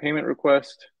 We got our payment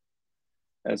request.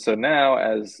 And so now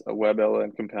as a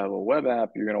WebLN compatible web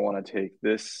app, you're going to want to take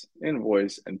this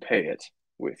invoice and pay it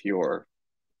with your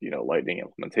Lightning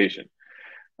implementation.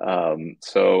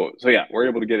 So yeah, we're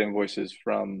able to get invoices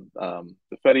from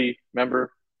the Fedi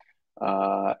member.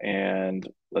 And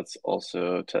let's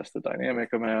also test the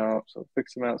dynamic amount. So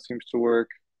fixed amount seems to work.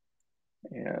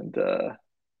 And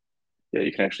yeah,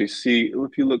 you can actually see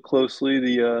if you look closely,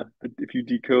 if you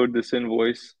decode this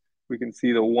invoice, we can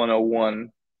see the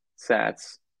 101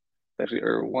 sats actually,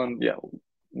 or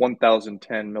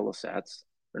 1010 millisats.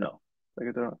 Or no, did I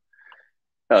get that wrong?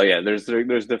 Oh yeah, there's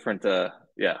different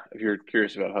yeah, if you're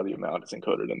curious about how the amount is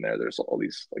encoded in there, there's all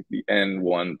these like the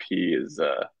N1P is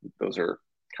those are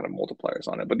kind of multipliers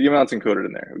on it, but the amount's encoded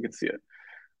in there. We can see it.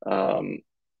 Um,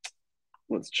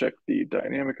 let's check the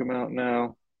dynamic amount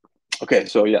now. Okay,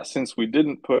 so yeah, since we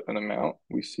didn't put an amount,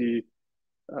 we see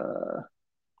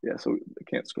yeah, so I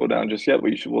can't scroll down just yet, but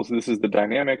you should. Well, so this is the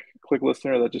dynamic click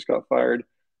listener that just got fired.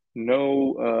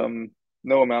 No,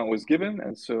 no amount was given,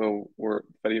 and so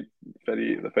the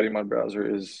FediMod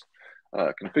browser is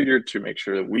configured to make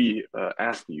sure that we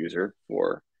ask the user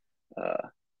for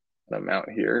an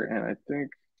amount here. And I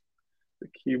think the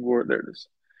keyboard there it is.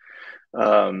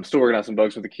 Still working on some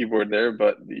bugs with the keyboard there,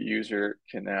 but the user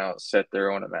can now set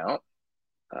their own amount.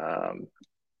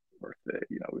 Or they,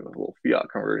 we have a little fiat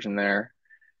conversion there.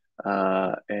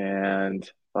 And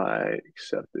if I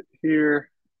accept it here,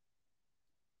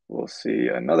 we'll see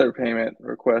another payment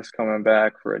request coming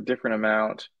back for a different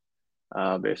amount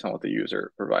based on what the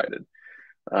user provided.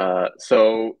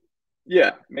 So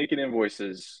yeah, making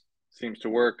invoices seems to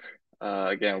work.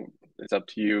 Again, it's up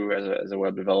to you as a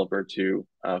web developer to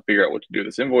figure out what to do with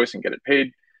this invoice and get it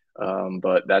paid.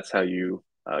 But that's how you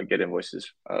get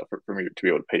invoices for me to be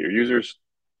able to pay your users.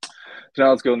 So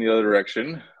now let's go in the other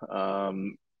direction.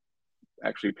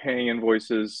 Actually paying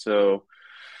invoices. So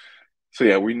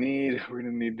yeah, we're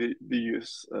gonna need to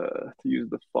use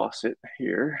the faucet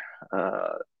here.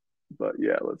 But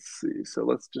yeah, let's see. So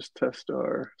let's just test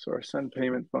our send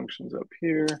payment functions up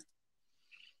here.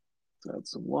 Let's add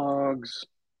some logs.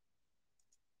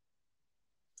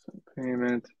 Send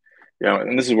payment. Yeah,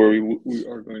 and this is where we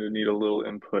are going to need a little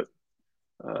input.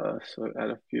 So add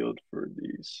a field for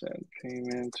the send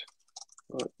payment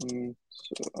button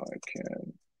so I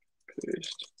can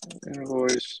paste an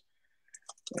invoice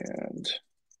and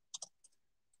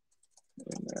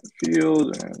in that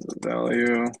field, and the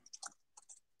value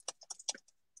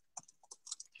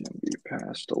can be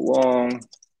passed along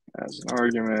as an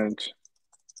argument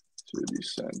to the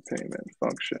send payment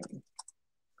function.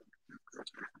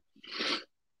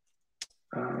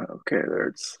 Okay,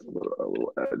 there's a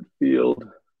little add field.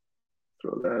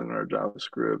 Throw that in our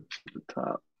JavaScript at the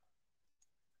top.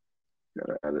 Got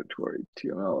to add it to our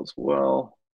HTML as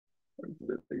well. Or did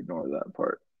it ignore that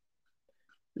part?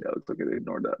 Yeah, looks like it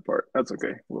ignored that part. That's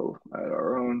okay. We'll add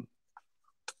our own.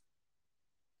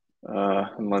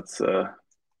 And let's, you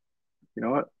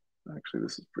know what? Actually,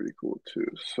 this is pretty cool too.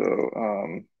 So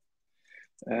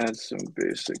add some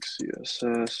basic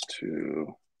CSS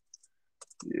to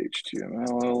the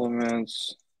HTML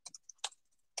elements.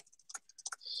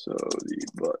 So the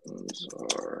buttons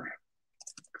are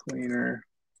cleaner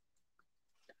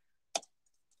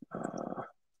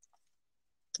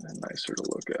and nicer to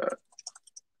look at.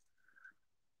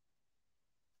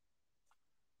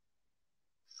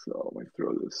 So let me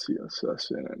throw this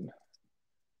CSS in. And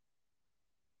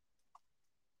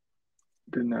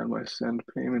didn't add my send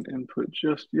payment input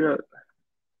just yet.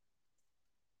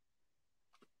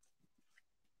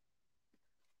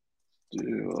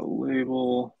 Do a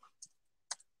label,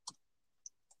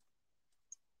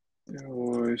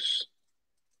 invoice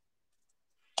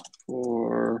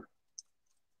for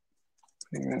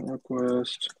payment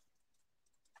request.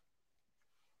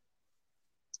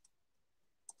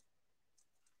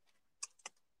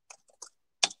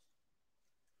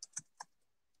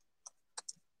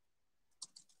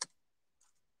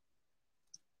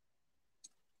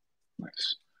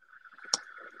 Nice.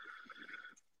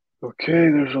 Okay,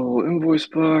 there's a little invoice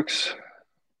box.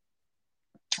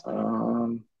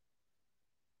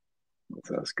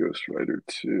 Let's ask Ghostwriter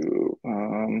to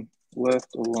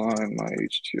left align my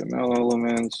HTML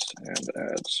elements and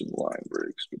add some line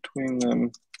breaks between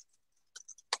them.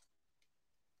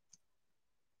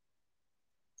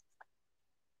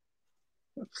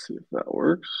 Let's see if that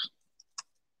works.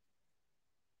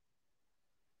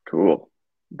 Cool.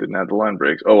 Didn't add the line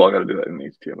breaks. Oh, well, I got to do that in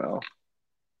HTML.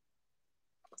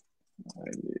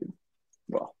 I need,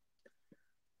 well,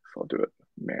 I'll do it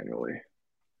manually.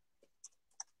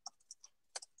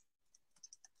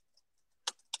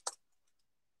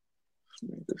 Let's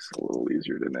make this a little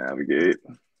easier to navigate.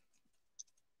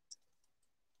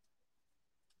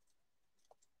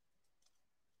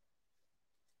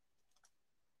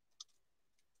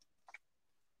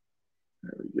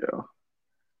 There we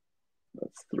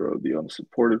throw the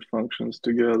unsupported functions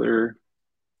together.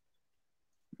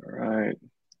 All right.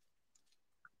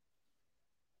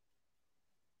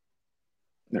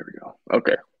 There we go.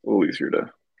 Okay, a little easier to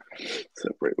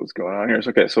separate what's going on here.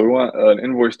 So, okay, so we want an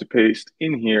invoice to paste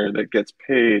in here that gets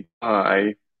paid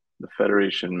by the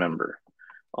Federation member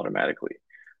automatically.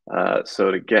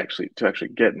 So to actually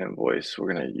get an invoice,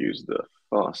 we're going to use the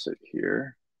faucet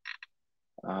here.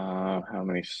 How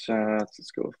many sats?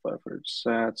 Let's go with 500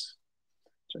 sats.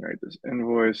 Generate this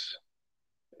invoice,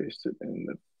 paste it in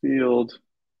the field.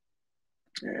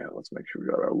 Yeah, let's make sure we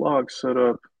got our log set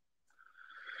up.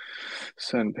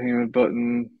 Send payment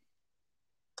button.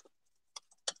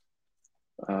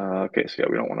 Okay, so yeah,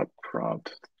 we don't want to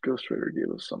prompt. Ghostwriter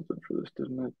gave us something for this,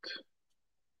 didn't it?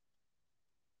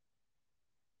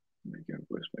 Make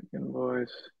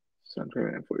invoice. Send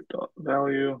payment invoice dot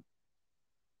value.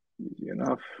 Easy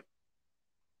enough.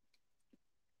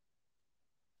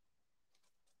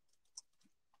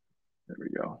 There we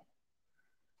go.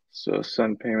 So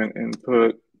send payment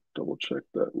input. Double check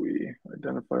that we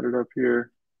identified it up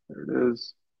here. There it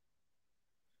is.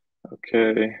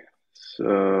 Okay,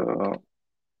 so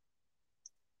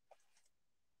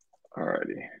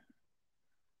alrighty.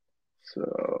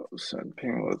 So send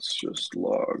payment, let's just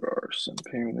log our send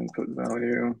payment input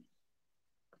value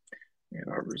and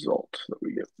our result that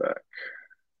we get back.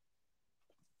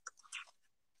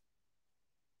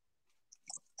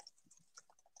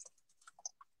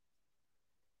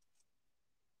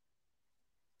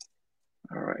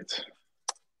 All right.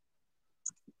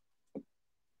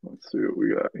 Let's see what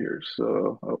we got here.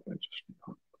 So, I just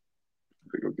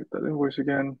go get that invoice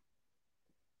again.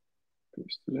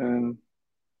 Paste it in.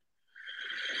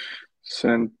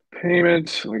 Send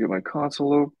payment. Let me get my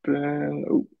console open.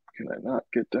 Oh, can I not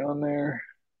get down there?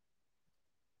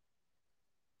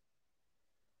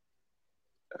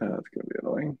 That's going to be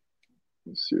annoying.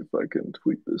 Let's see if I can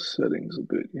tweak the settings a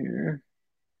bit here.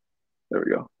 There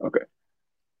we go. Okay.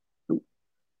 Ooh.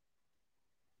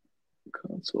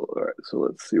 Console. All right. So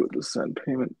let's see what the send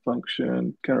payment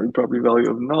function. Can't read property value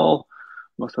of null.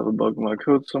 Must have a bug in my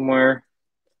code somewhere.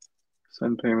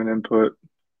 Send payment input.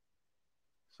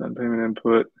 Send payment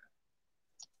input.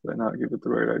 Did I not give it the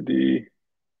right ID?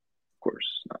 Of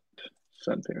course not.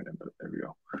 Send payment input. There we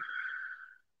go.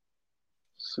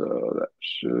 So that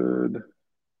should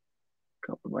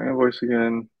copy my invoice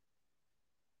again.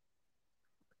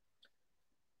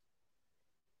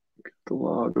 Get the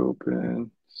log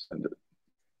open. Send it.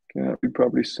 Can't we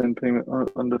probably send payment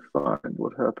undefined?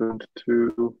 What happened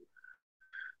to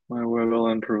my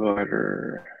WebLN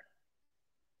provider?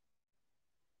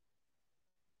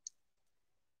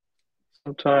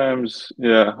 Sometimes,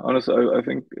 yeah, honestly, I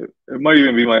think it might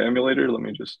even be my emulator. Let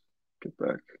me just get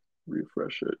back,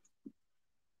 refresh it,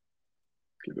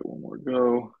 give it one more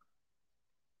go.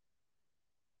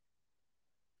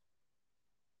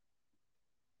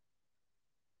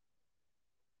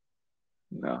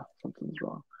 No, something's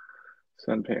wrong.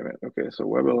 Send payment. Okay, so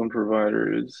WebLN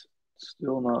provider is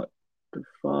still not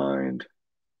defined.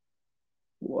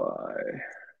 Why?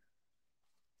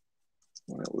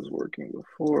 When it was working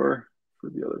before for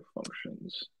the other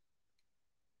functions.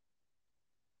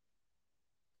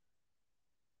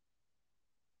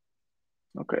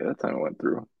 Okay, that time it went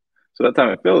through. So that time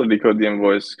it failed to decode the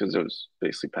invoice because it was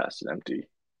basically past an empty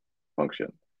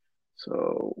function.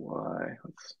 So why?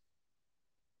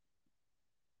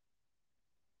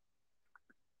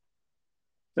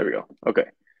 There we go. Okay.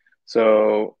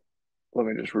 So let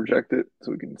me just reject it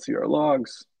so we can see our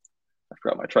logs. I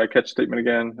forgot my try catch statement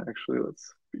again. Actually,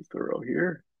 let's be thorough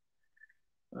here.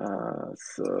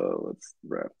 So let's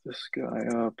wrap this guy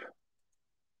up.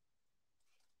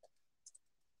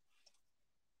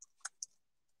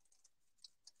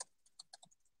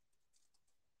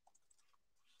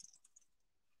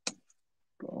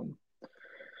 Boom.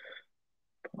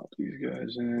 Pop these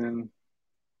guys in.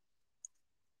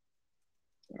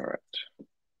 All right.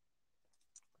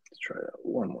 Let's try that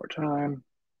one more time.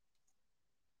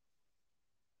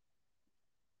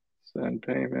 Send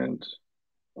payment,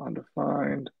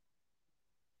 undefined.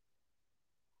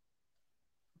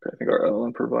 Okay, I think our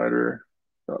LLM provider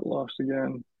got lost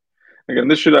again. Again,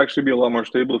 this should actually be a lot more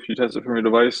stable if you test it from your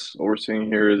device. What we're seeing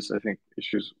here is, I think,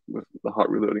 issues with the hot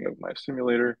reloading of my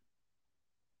simulator.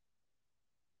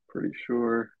 Pretty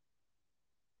sure.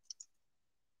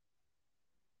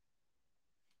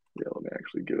 Yeah, let me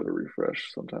actually give it a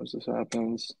refresh. Sometimes this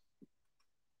happens.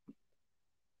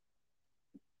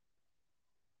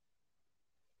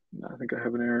 No, I think I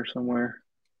have an error somewhere.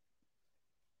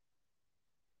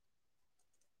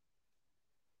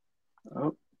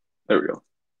 Oh, there we go.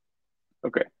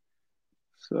 Okay.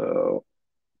 So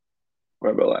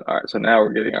WebLN. All right, so now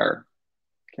we're getting our,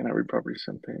 can I read property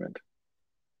send payment?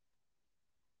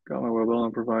 Got my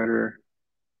WebLN provider,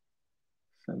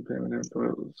 send payment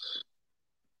infos.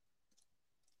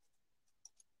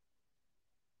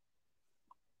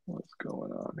 What's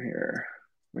going on here?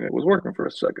 I mean, it was working for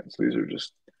a second, so these are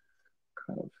just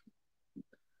kind of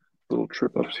little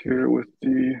trip ups here with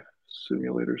the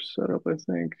simulator setup, I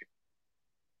think.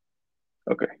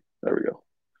 Okay, there we go.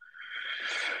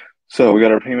 So we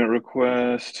got our payment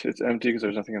request. It's empty because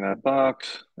there's nothing in that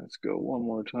box. Let's go one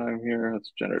more time here.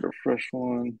 Let's generate a fresh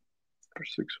one for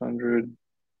 600.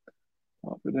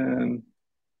 Pop it in.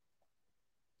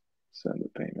 Send the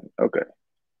payment. Okay.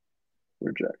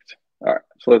 Reject. All right.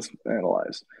 So let's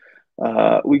analyze.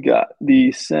 We got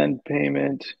the send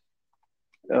payment.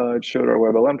 It showed our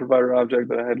WebLN provider object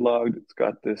that I had logged. It's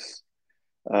got this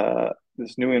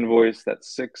this new invoice that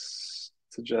 6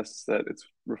 suggests that it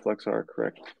reflects our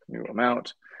correct new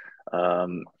amount.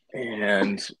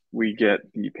 And we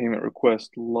get the payment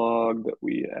request log that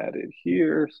we added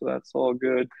here. So that's all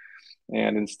good.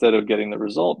 And instead of getting the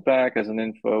result back as an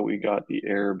info, we got the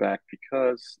error back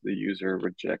because the user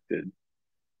rejected,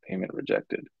 payment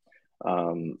rejected.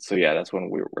 So yeah, that's when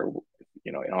we're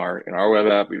in our web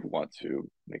app, we want to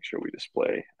make sure we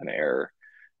display an error.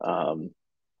 But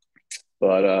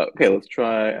okay, let's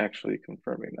try actually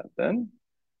confirming that then.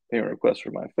 Payment request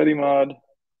for my fedi mod.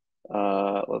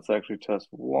 Let's actually test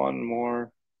one more.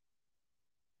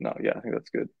 No, yeah, I think that's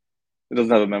good. It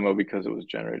doesn't have a memo because it was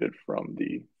generated from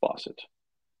the faucet.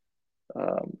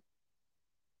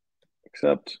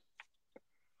 Accept.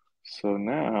 So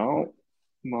now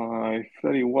my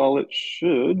fedi wallet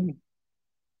should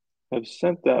have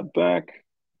sent that back.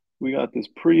 We got this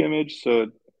pre-image, so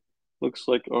it looks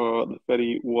like the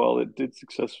fedi wallet did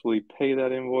successfully pay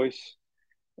that invoice,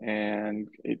 and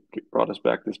it brought us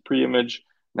back this pre-image.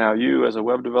 Now you, as a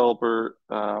web developer,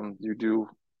 you do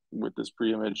with this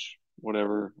pre-image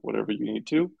whatever you need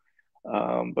to.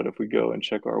 But if we go and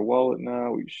check our wallet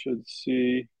now, we should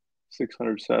see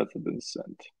 600 sats have been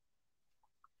sent.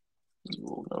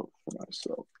 We'll note for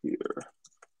myself here.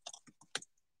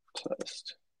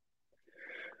 Test.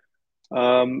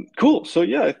 Cool. So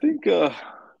yeah, I think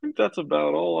that's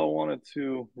about all I wanted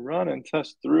to run and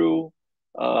test through.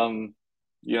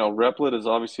 Replit is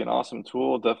obviously an awesome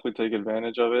tool. Definitely take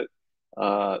advantage of it.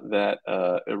 That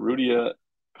Erudia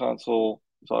console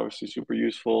is obviously super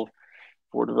useful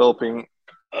for developing,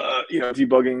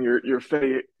 debugging your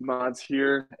fedi mods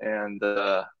here, and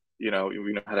we know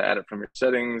how to add it from your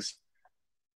settings.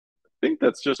 I think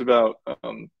that's just about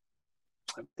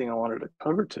everything I wanted to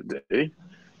cover today.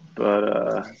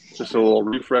 But just a little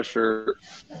refresher,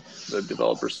 the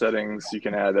developer settings, you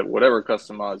can add whatever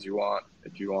custom mods you want.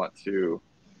 If you want to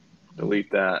delete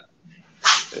that,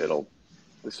 it'll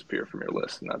disappear from your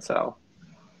list, and that's how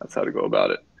to go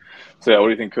about it. So yeah, what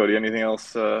do you think, Kody? Anything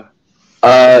else? No,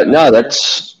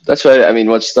 that's right. I mean,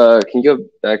 can you go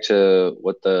back to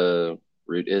what the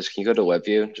root is? Can you go to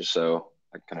WebView just so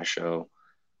I can kind of show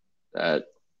that?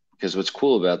 Because what's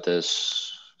cool about this,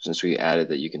 since we added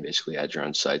that you can basically add your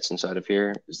own sites inside of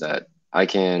here, is that I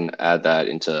can add that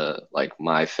into like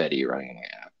my fedi running in my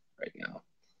app right now,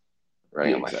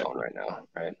 running on my phone right now,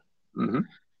 right? Mm-hmm.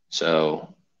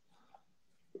 So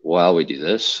while we do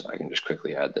this, I can just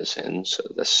quickly add this in. So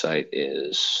the site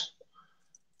is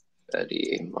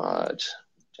fedi mod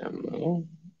demo,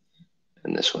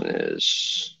 and this one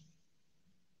is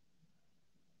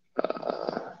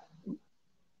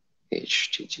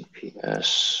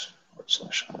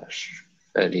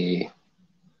https://fedi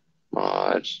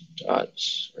mod dot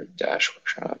or dash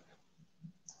workshop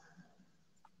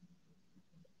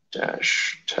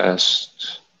dash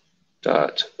test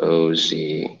dot oz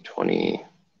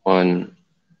 21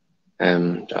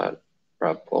 m dot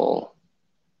repl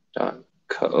dot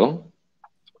co.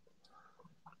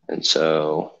 And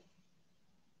so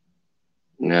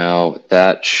now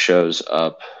that shows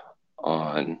up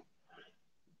on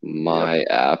my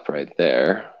app right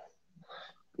there.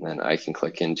 And then I can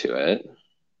click into it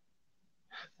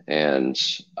and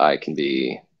I can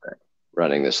be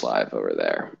running this live over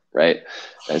there, right?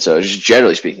 And so just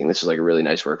generally speaking, this is like a really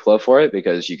nice workflow for it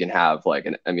because you can have like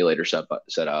an emulator set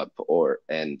up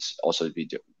and also be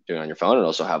doing on your phone and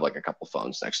also have like a couple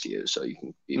phones next to you. So you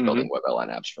can be building WebLN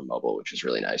apps for mobile, which is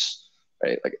really nice,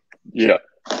 right? Like, yeah.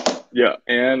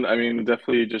 And I mean,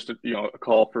 definitely just, a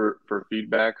call for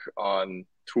feedback on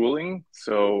tooling.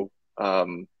 So,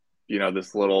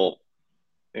 this little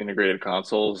integrated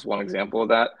console is one example of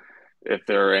that. If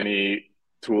there are any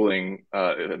tooling,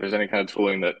 if there's any kind of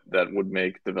tooling that would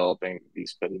make developing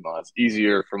these fedi mods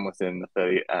easier from within the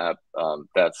fedi app,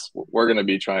 that's what we're going to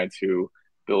be trying to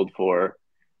build for.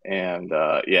 And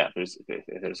yeah,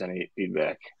 if there's any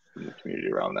feedback from the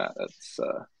community around that, that's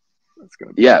going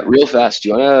to be Yeah, great. real fast. Do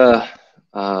you want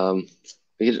to?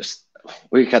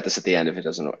 We can cut this at the end if it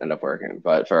doesn't end up working.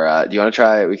 But for do you want to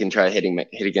try? We can try hit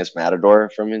against Matador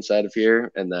from inside of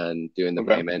here, and then doing the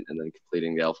Okay. payment, and then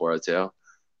completing the L402. I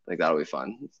think that'll be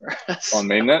fun for us. On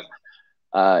mainnet?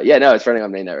 Yeah, no, it's running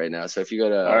on mainnet right now. So if you go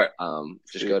All to right.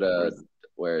 just go to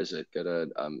where is it? Go to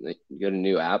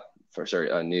new app for sorry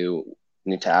a new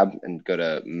tab and go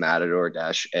to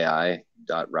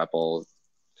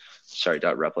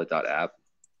matador-ai.repl.app.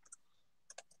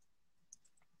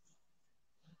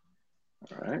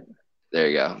 All right. There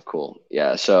you go. Cool.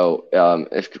 Yeah. So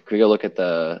if we go look at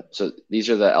so these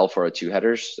are the L402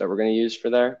 headers that we're going to use for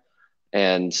there.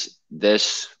 And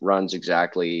this runs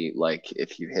exactly like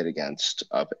if you hit against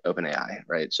OpenAI,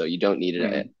 right? So you don't need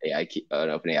an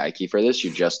OpenAI key for this.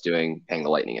 You're just paying the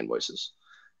Lightning invoices.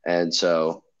 And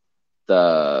so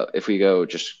if we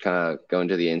just kind of go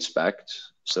into the inspect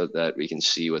so that we can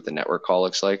see what the network call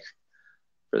looks like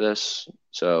for this.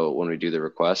 So when we do the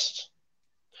request,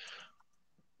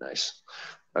 nice.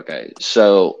 Okay,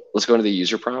 so let's go into the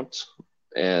user prompt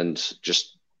and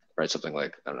just write something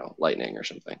like, I don't know, Lightning or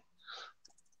something.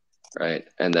 Right,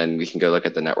 and then we can go look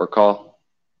at the network call.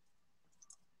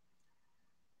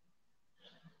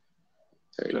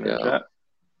 There you go. Chat.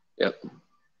 Yep.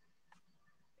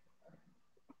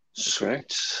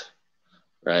 Sweet.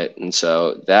 Right, and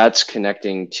so that's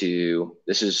connecting to,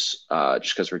 this is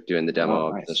just because we're doing the demo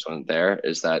of this one there,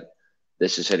 is that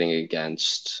this is hitting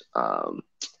against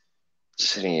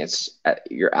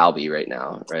your Albi right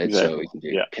now, right? Exactly. So we can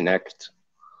do connect.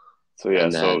 So yeah,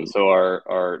 so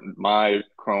my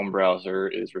Chrome browser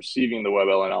is receiving the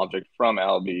WebLN object from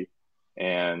Albi,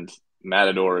 and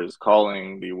Matador is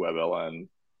calling the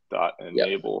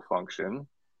WebLN.enable function,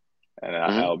 and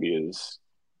Albi is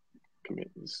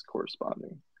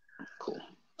corresponding. Cool.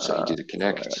 So you do the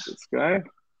connect. So I got this guy.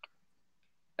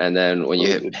 And then when you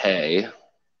hit pay,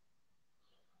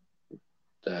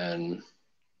 then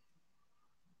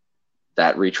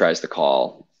that retries the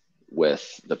call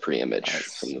with the pre-image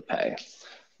from the pay.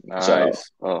 Nice.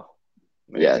 So,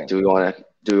 yeah. Do we want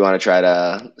to try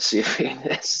to see if we?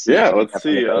 Let's see. Do you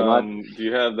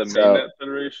have the mainnet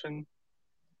federation?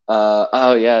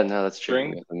 Oh yeah, no, that's true.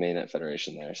 String? We got the mainnet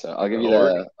federation there. So I'll give you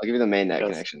the mainnet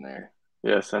connection there.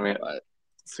 Yes,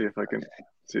 see if I can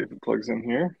see if it plugs in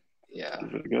here. Yeah.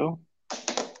 Give it a go.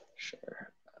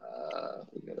 Sure.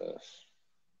 We go to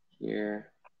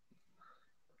here,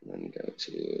 and then go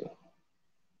to. You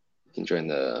can join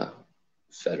the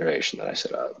federation that I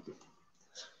set up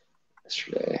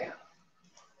yesterday.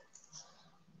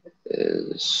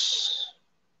 Is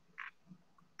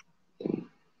in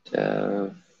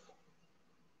dev.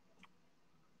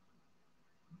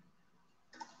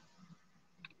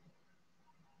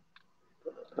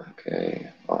 Okay,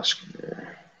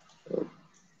 Oscar. Oh.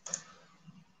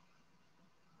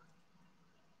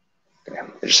 Okay,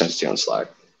 I just sent it to you on Slack.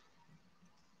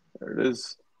 There it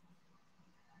is.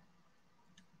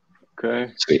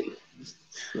 Okay. Sweet.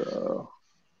 So.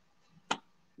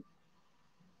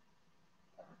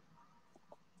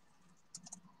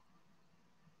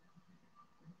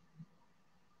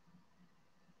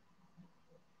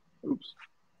 Oops.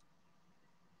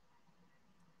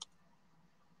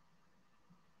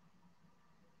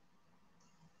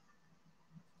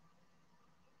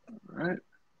 All right.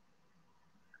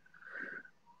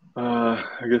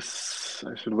 I guess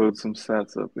I should load some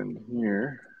sats up in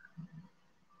here.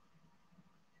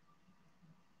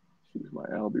 Use my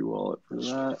Albi wallet for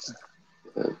that.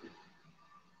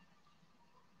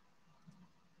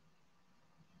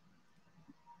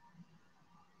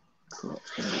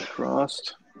 Fingers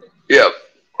crossed. Yep.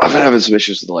 I've been having some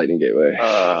issues with the Lightning Gateway.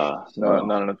 No,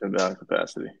 not enough inbound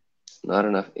capacity. Not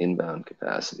enough inbound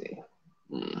capacity.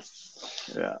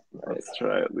 Yeah, let's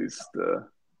try at least.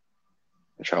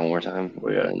 Try one more time.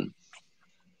 Well, yeah.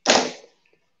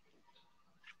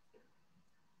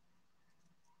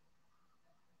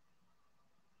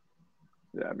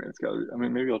 Yeah, I mean, it's got to be. I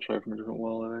mean, maybe I'll try from a different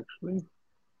wallet, actually.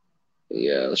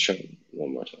 Yeah, let's try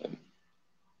one more time.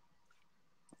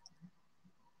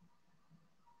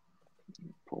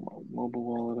 Pull my mobile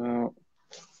wallet out.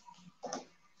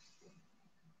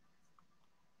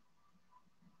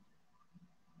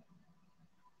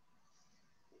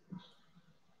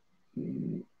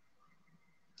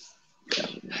 Yeah.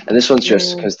 And this one's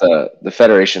just because the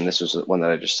federation, this was one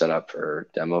that I just set up for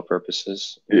demo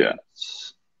purposes. Yeah.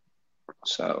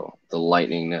 So the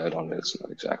Lightning node on it is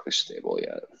not exactly stable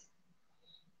yet.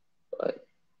 But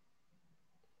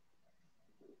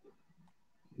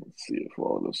Let's see if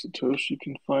Wallet of Satoshi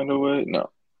can find a way. No,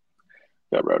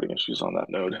 got routing issues on that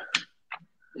node.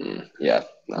 Yeah,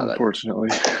 no, unfortunately.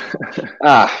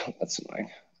 That's annoying.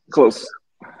 Close.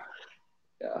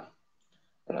 Yeah,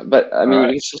 but I mean, right.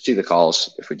 you can still see the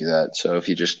calls if we do that. So if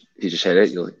you just hit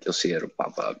it, you'll see it'll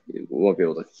pop up. You won't be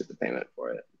able to get the payment for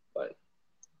it, but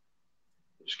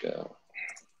just go.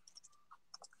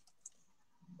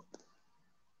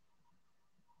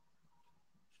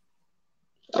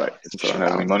 Right. So I don't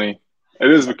have any money. It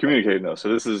is communicating though. So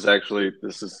this is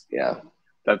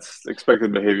that's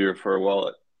expected behavior for a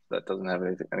wallet that doesn't have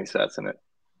any sats in it.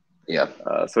 Yeah.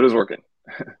 So it is working.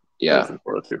 Yeah.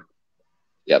 402.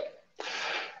 Yep.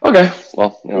 Okay.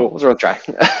 Well, Cool. it was worth a try.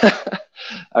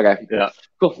 Okay. Yeah.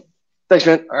 Cool. Thanks,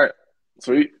 man. All right.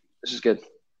 Sweet. This is good.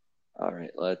 All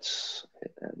right. Let's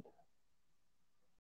hit end.